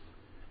oilo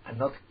and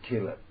not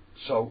kill him.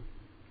 So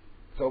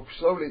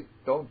slowly,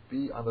 don't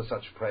be under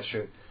such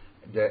pressure.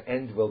 The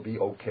end will be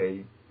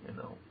okay,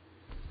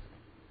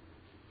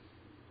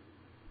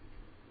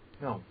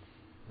 No,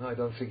 I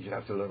don't think you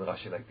have to learn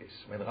Rashi like this.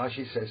 When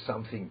Rashi says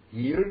something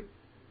here,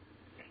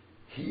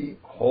 he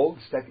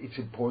holds that it's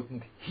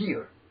important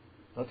here,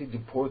 not it's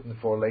important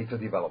for later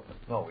development.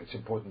 No, it's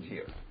important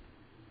here.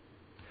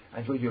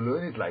 And when you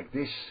learn it like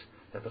this,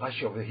 that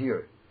Rashi over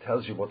here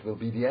tells you what will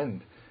be the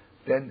end,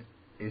 then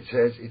it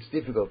says it's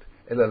difficult.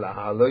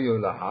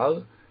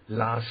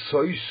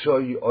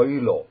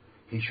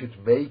 He should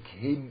make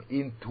him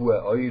into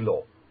a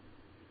oilo.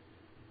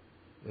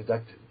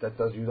 That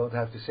does, you don't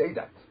have to say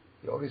that.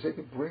 You only say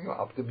to bring him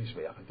up the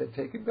mizbeach and then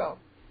take him down.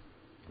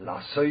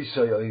 La soy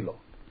oilo.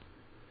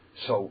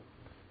 So,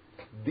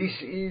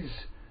 this is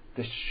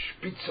the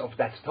spitz of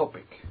that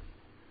topic.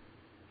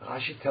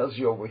 Rashi tells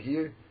you over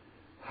here,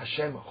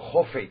 Hashem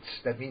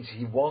chofetz, that means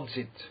he wants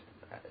it.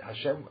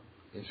 Hashem,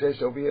 it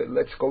says over here,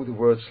 let's go the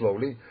word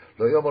slowly.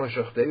 Lo yomer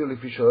shachteyu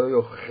lefi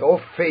shelo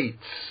chofetz.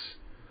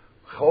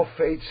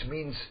 Chofetz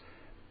means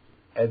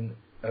a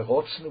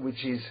rotzen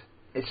which is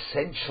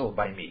essential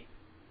by me.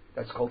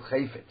 That's called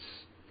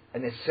chayfetz.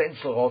 An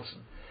essential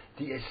rotzen.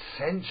 The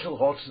essential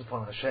rotzen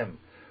from Hashem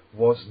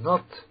was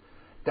not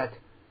that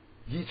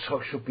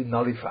Yitzchak should be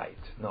nullified,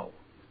 no.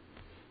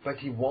 But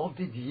he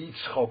wanted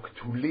Yitzchak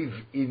to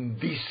live in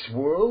this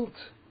world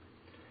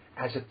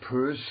as a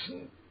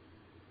person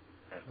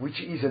which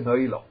is an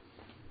oilo.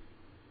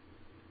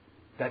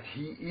 That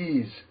he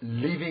is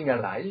living a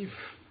life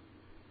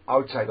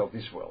outside of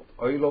this world.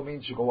 Oilo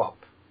means you go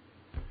up.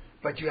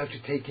 But you have to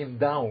take him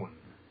down,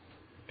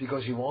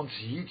 because he wants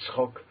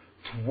Yitzchak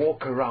to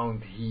walk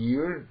around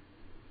here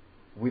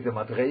with the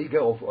madrega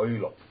of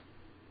oilo.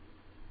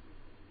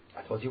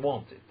 That's what he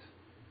wanted.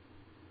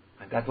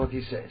 And that's what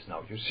he says.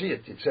 Now, you see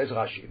it. It says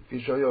Rashi,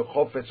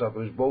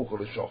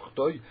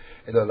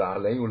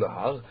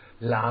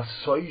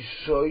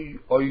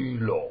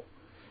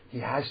 he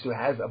has to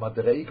have a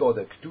madrega or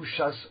the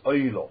ktushas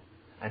oilo.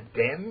 And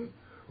then,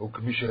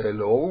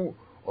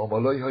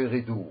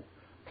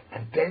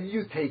 and then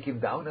you take him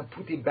down and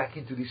put him back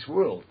into this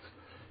world.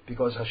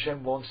 Because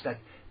Hashem wants that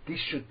this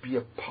should be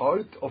a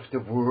part of the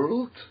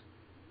world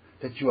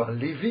that you are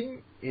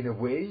living in a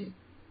way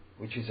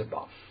which is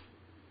above.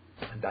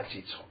 And that's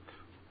Yitzchak.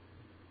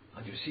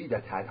 And you see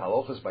that had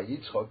halachas by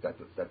Yitzchak,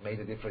 that made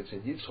a difference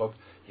in Yitzchak.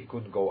 He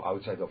couldn't go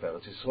outside of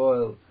Eretz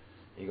Yisrael.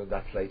 He got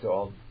that later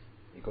on.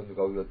 He couldn't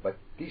go, but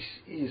this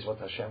is what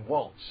Hashem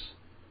wants.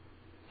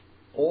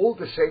 All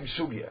the same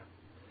sugya.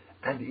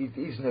 And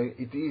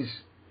it is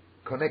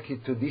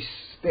connected to this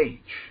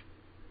stage.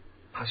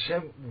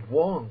 Hashem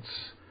wants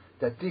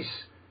that this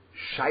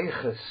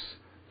shaykhs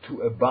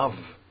to above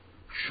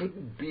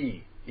shouldn't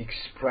be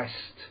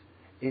expressed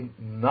in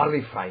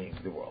nullifying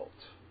the world.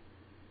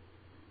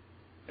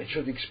 It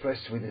should be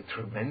expressed with a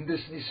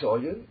tremendous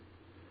nisoyon,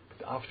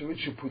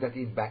 afterwards you put that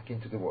in back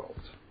into the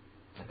world.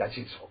 And that's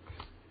Yitzchok,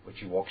 which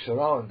he walks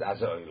around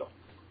as a Olam.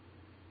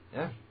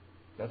 Yeah?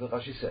 That's what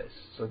Rashi says.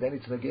 So then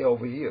it's Nageh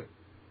over here.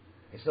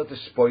 It's not a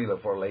spoiler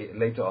for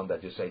later on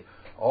that you say,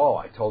 oh,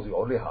 I told you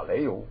only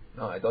Haleu.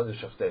 No, I don't do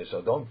Shachteh,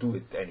 so don't do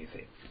it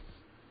anything.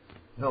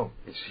 No,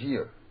 it's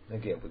here,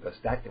 Nageh, because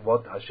that's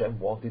what Hashem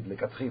wanted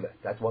Lekatchila.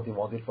 That's what he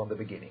wanted from the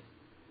beginning.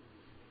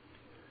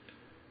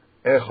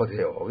 That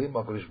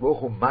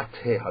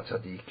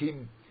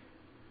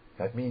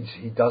means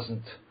he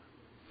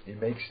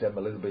makes them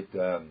a little bit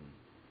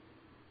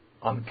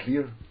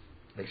unclear,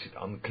 makes it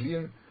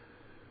unclear,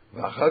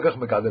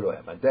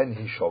 and then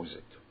he shows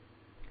it.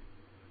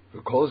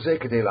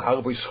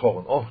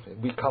 Oh,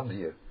 we come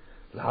here.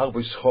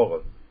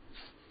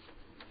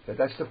 So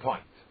that's the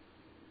point.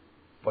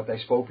 What I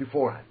spoke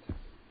beforehand.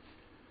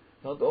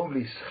 Not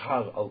only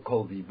schar al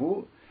kol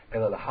dibur,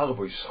 el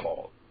harboy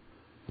schor.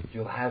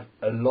 You'll have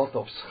a lot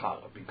of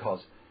schar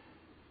because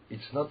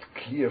it's not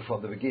clear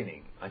from the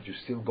beginning, and you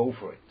still go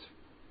for it.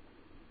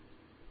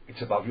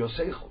 It's above your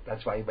seichel.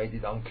 That's why he made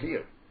it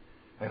unclear.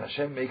 When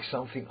Hashem makes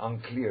something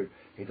unclear,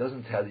 He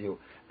doesn't tell you,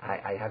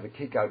 I have a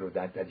kick out of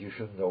that you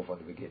shouldn't know from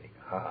the beginning.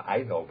 I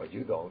know, but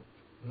you don't.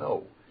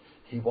 No.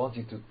 He wants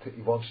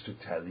to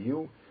tell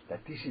you that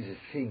this is a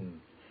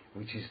thing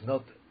which is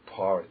not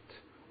part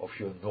of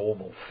your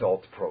normal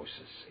thought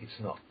process. It's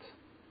not.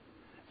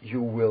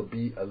 You will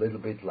be a little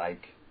bit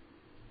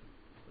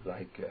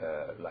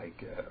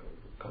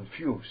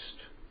confused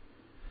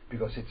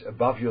because it's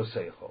above your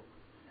seichel.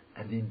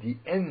 And in the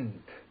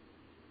end,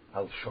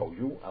 I'll show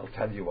you, I'll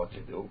tell you what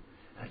to do.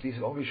 And this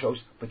only shows,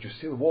 but you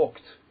still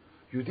walked.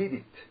 You did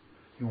it.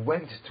 You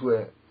went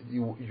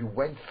you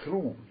went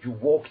through, you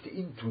walked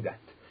into that,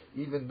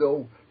 even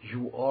though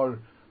you are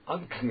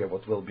unclear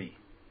what will be.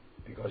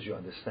 Because you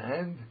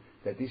understand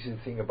that this is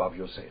a thing above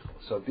your seichel.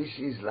 So this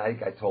is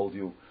like I told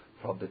you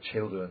from the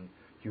children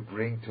you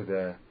bring to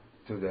the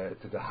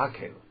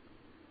hakel.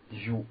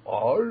 You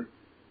are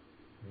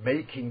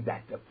making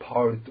that a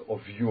part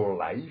of your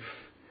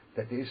life,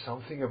 that there is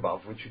something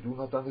above which you do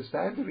not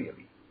understand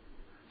really.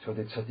 So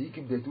the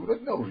tzaddikim, they do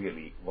not know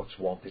really what's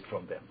wanted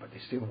from them, but they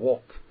still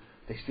walk,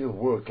 they still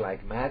work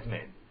like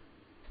madmen.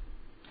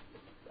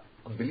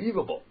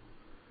 Unbelievable.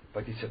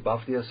 But it's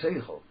above their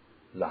seichel.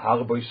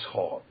 Lahar boy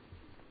schor.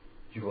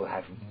 You will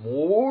have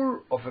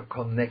more of a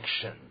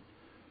connection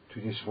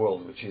to this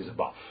world which is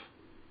above.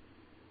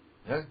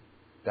 Yeah?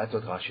 That's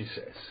what Rashi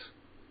says.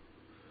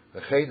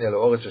 V'chein el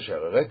ha'oretz asher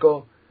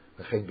ereko,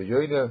 v'chein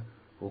beyoyne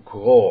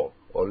ukro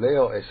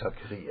oleo es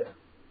hakriya.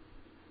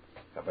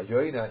 By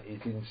Yoina, he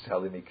didn't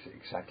tell him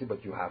exactly,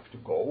 but you have to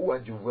go,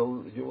 and you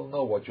will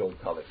know what you'll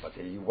tell him. But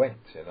he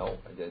went, and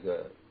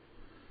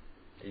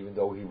even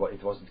though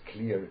it wasn't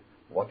clear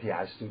what he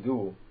has to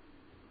do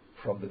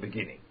from the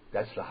beginning.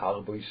 That's the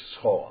Harbois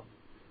Schor,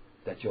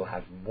 that you'll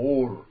have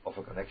more of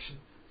a connection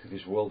to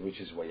this world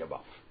which is way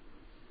above.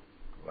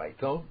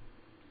 Right on?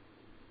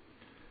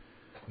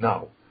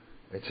 Now,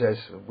 it says,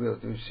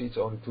 you see it's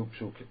only 2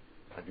 psukim,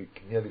 and we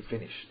nearly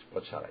finished.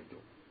 What shall I do?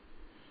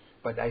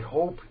 But I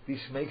hope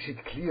this makes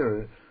it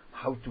clearer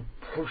how to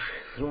push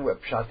through a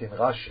pshat in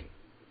Rashi.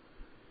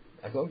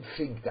 I don't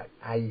think that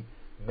I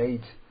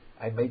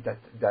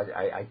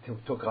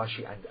took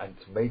Rashi and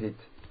made it.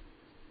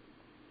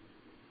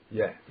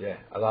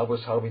 Allah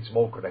was how means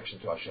more connection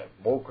to Hashem,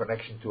 more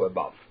connection to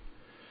above.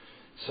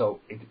 So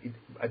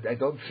I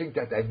don't think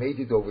that I made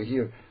it over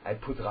here. I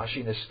put Rashi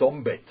in a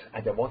stombet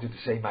and I wanted to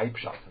say my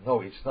pshat. No,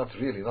 it's not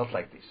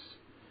like this.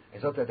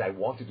 It's not that I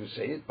wanted to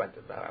say it, but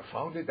I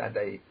found it and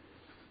I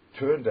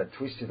turned and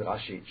twisted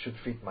Rashi. It should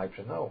fit my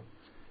pshat. No,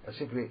 I'm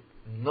simply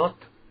not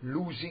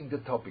losing the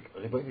topic.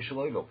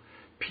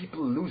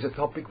 People lose a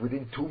topic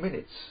within 2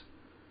 minutes.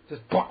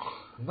 Just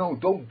no,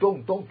 don't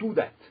do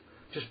that.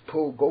 Just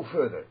go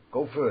further.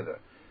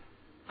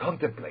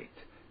 Contemplate.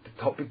 The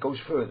topic goes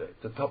further.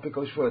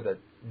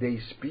 They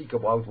speak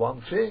about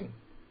one thing.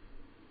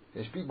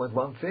 And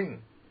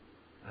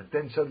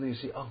then suddenly you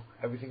see,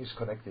 everything is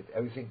connected.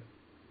 Everything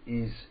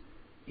is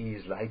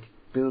like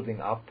building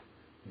up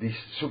this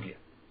sugya.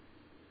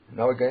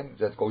 Now again,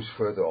 that goes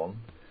further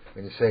on.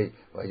 When you say,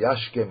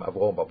 Vayashkem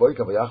Avrom Baboika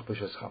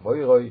Vayachpesh Es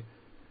Chamoiroi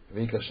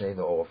Vika Shneinu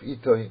Orov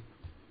Itoi,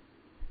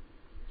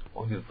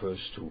 only refers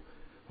to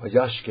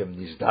Vayashkem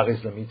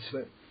Nizdaris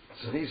LaMitzvah.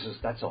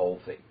 Tzrizos, that's the whole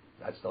thing.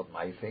 That's not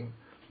my thing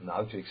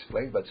now to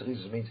explain, but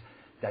Tzrizos means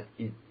that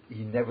he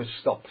never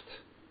stopped.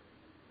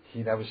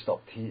 He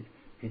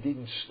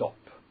didn't stop.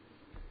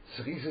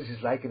 Tzrizos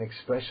is like an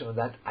expression of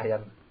that I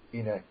am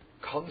in a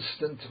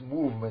constant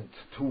movement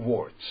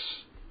towards.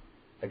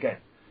 Again,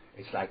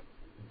 it's like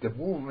the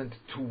movement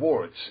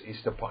towards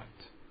is the point.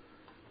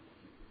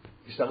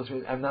 It starts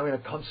with, I'm now in a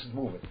constant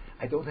movement.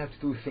 I don't have to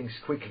do things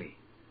quickly.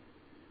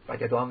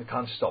 But I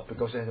can't stop,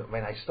 because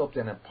when I stop,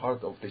 then I'm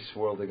part of this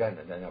world again,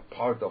 and then I'm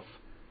part of,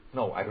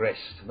 I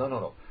rest.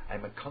 No.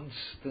 I'm a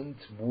constant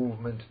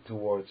movement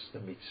towards the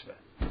mitzvah.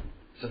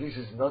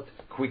 Tzrizos is not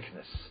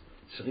quickness.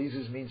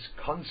 Tzrizos means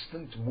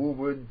constant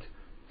movement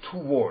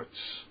towards,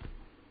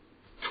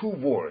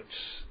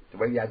 the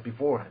way we had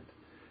beforehand.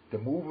 the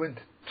movement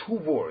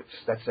towards.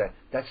 That's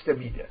the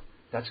meter.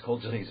 That's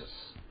called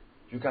zrizos.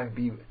 You can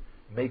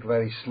make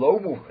very slow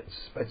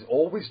movements, but it's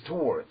always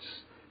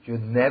towards. You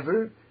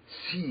never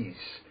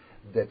cease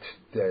that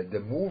the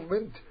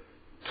movement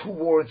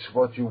towards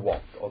what you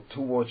want or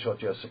towards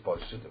what you're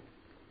supposed to do.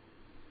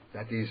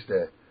 That is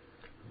the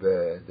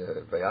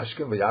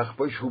Vayashkem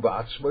Vayachbosh Hu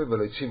Ba'atzmoi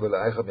V'Loitziv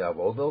V'Leicham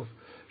Ya'avodov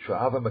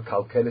Shu'ava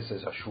Mekalkeles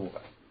Es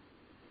Ashura.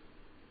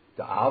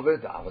 The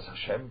Avos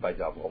Hashem by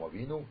the Avraham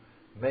Avinu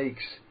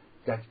makes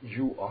that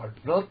you are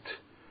not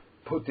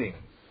putting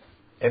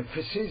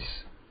emphasis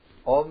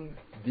on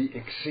the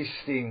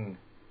existing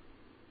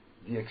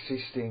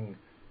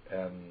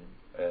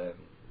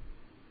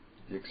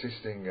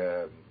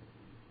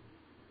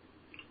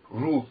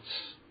roots.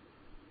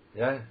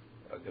 Yeah,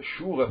 the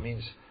shura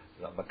means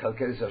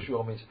makalkelis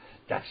shura means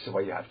that's the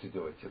way you have to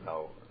do it.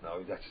 No,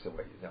 that's the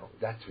way.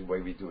 That's the way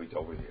we do it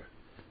over here.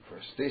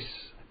 First this,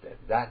 and then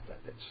that,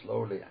 and then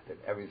slowly, and then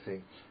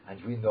everything,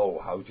 and we know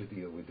how to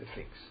deal with the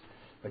things.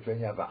 But when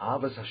you have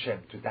Avos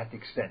Hashem to that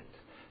extent,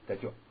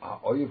 that you are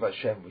Oyev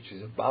Hashem, which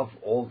is above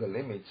all the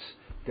limits,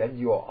 then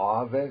your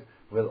Ave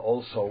will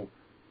also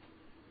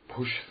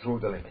push through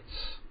the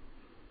limits.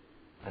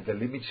 And the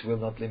limits will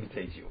not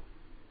limitate you.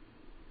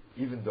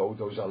 Even though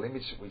those are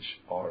limits which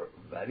are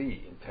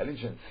very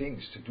intelligent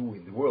things to do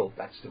in the world,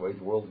 that's the way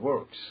the world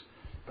works.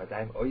 But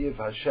I'm Oyev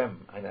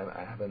Hashem, and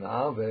I have an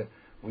Ave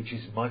which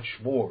is much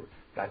more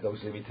than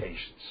those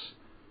limitations.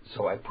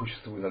 So I push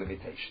through the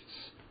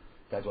limitations.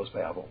 That was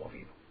by Avraham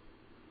Avinu.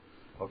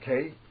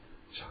 Okay?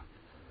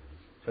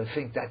 So I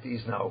think that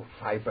is now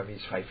 5, by me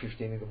it's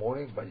 5:15 in the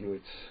morning, by you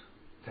it's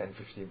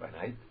 10:15 by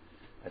night.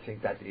 I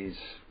think that is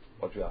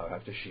what we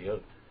have to share.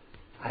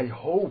 I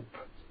hope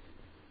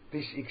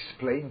this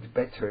explained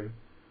better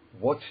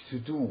what to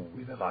do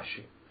with the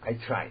Rashi. I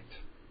tried.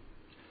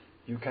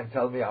 You can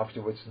tell me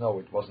afterwards, no,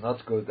 it was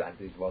not good and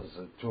it was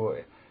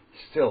too.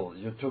 Still,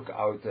 you took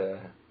out the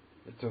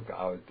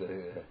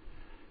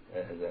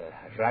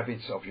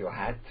rabbits of your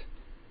hat.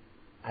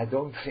 I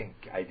don't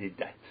think I did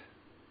that.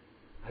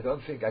 I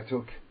don't think I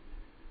took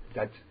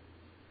that.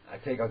 I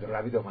take out the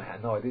rabbit of my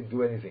hand. No, I didn't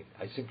do anything.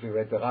 I simply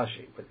read the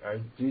Rashi, but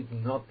I did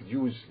not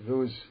lose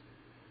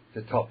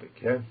the topic.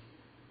 Yeah,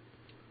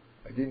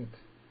 I didn't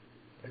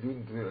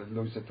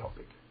lose the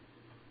topic.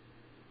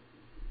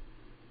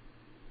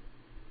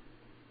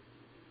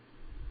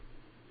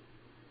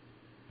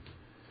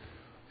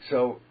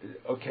 So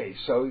okay,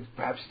 so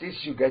perhaps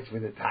this you get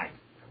with the time.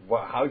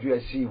 How do I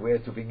see where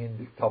to bring in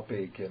the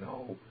topic,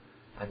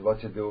 and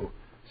what to do?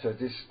 So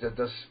this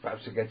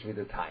perhaps you get with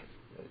the time.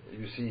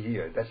 You see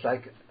here, that's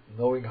like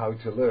knowing how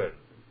to learn.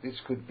 This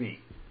could be.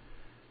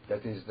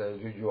 That is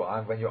when you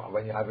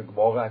have a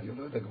Gemara and you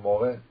learn the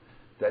Gemara,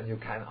 then you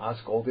can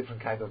ask all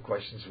different kind of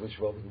questions which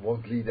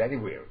won't lead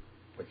anywhere.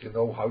 But you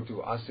know how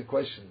to ask the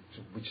question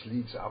which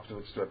leads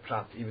afterwards to a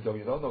pshat, even though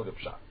you don't know the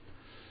pshat.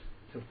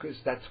 So of course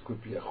that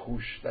could be a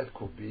chush, that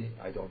could be,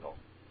 I don't know.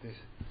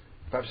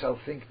 Perhaps I'll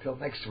think till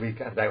next week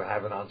and I will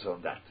have an answer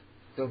on that.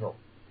 Don't know.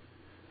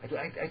 I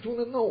do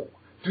not know.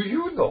 Do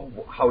you know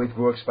how it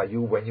works by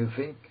you when you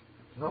think?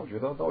 No, you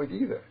don't know it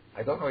either.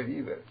 I don't know it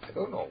either. I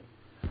don't know.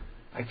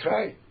 I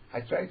try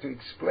to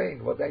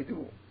explain what I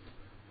do,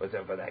 but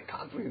I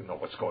can't really know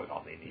what's going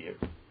on in here.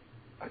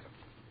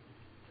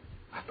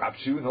 Perhaps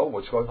you know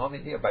what's going on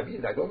in here. By me,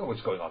 I don't know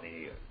what's going on in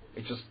here.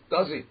 It just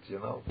does it,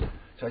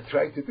 So I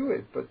try to do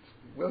it, but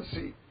we'll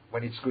see.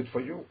 When it's good for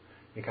you,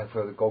 you can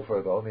go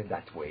further on in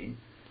that way,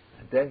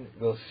 and then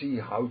we'll see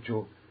how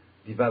to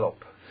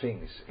develop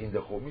things in the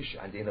Chumash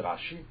and in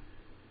Rashi,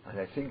 and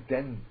I think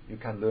then you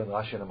can learn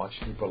Rashi on a much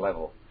deeper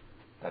level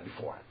than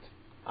beforehand.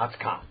 Ad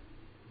kan.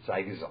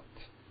 Sei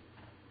gesund.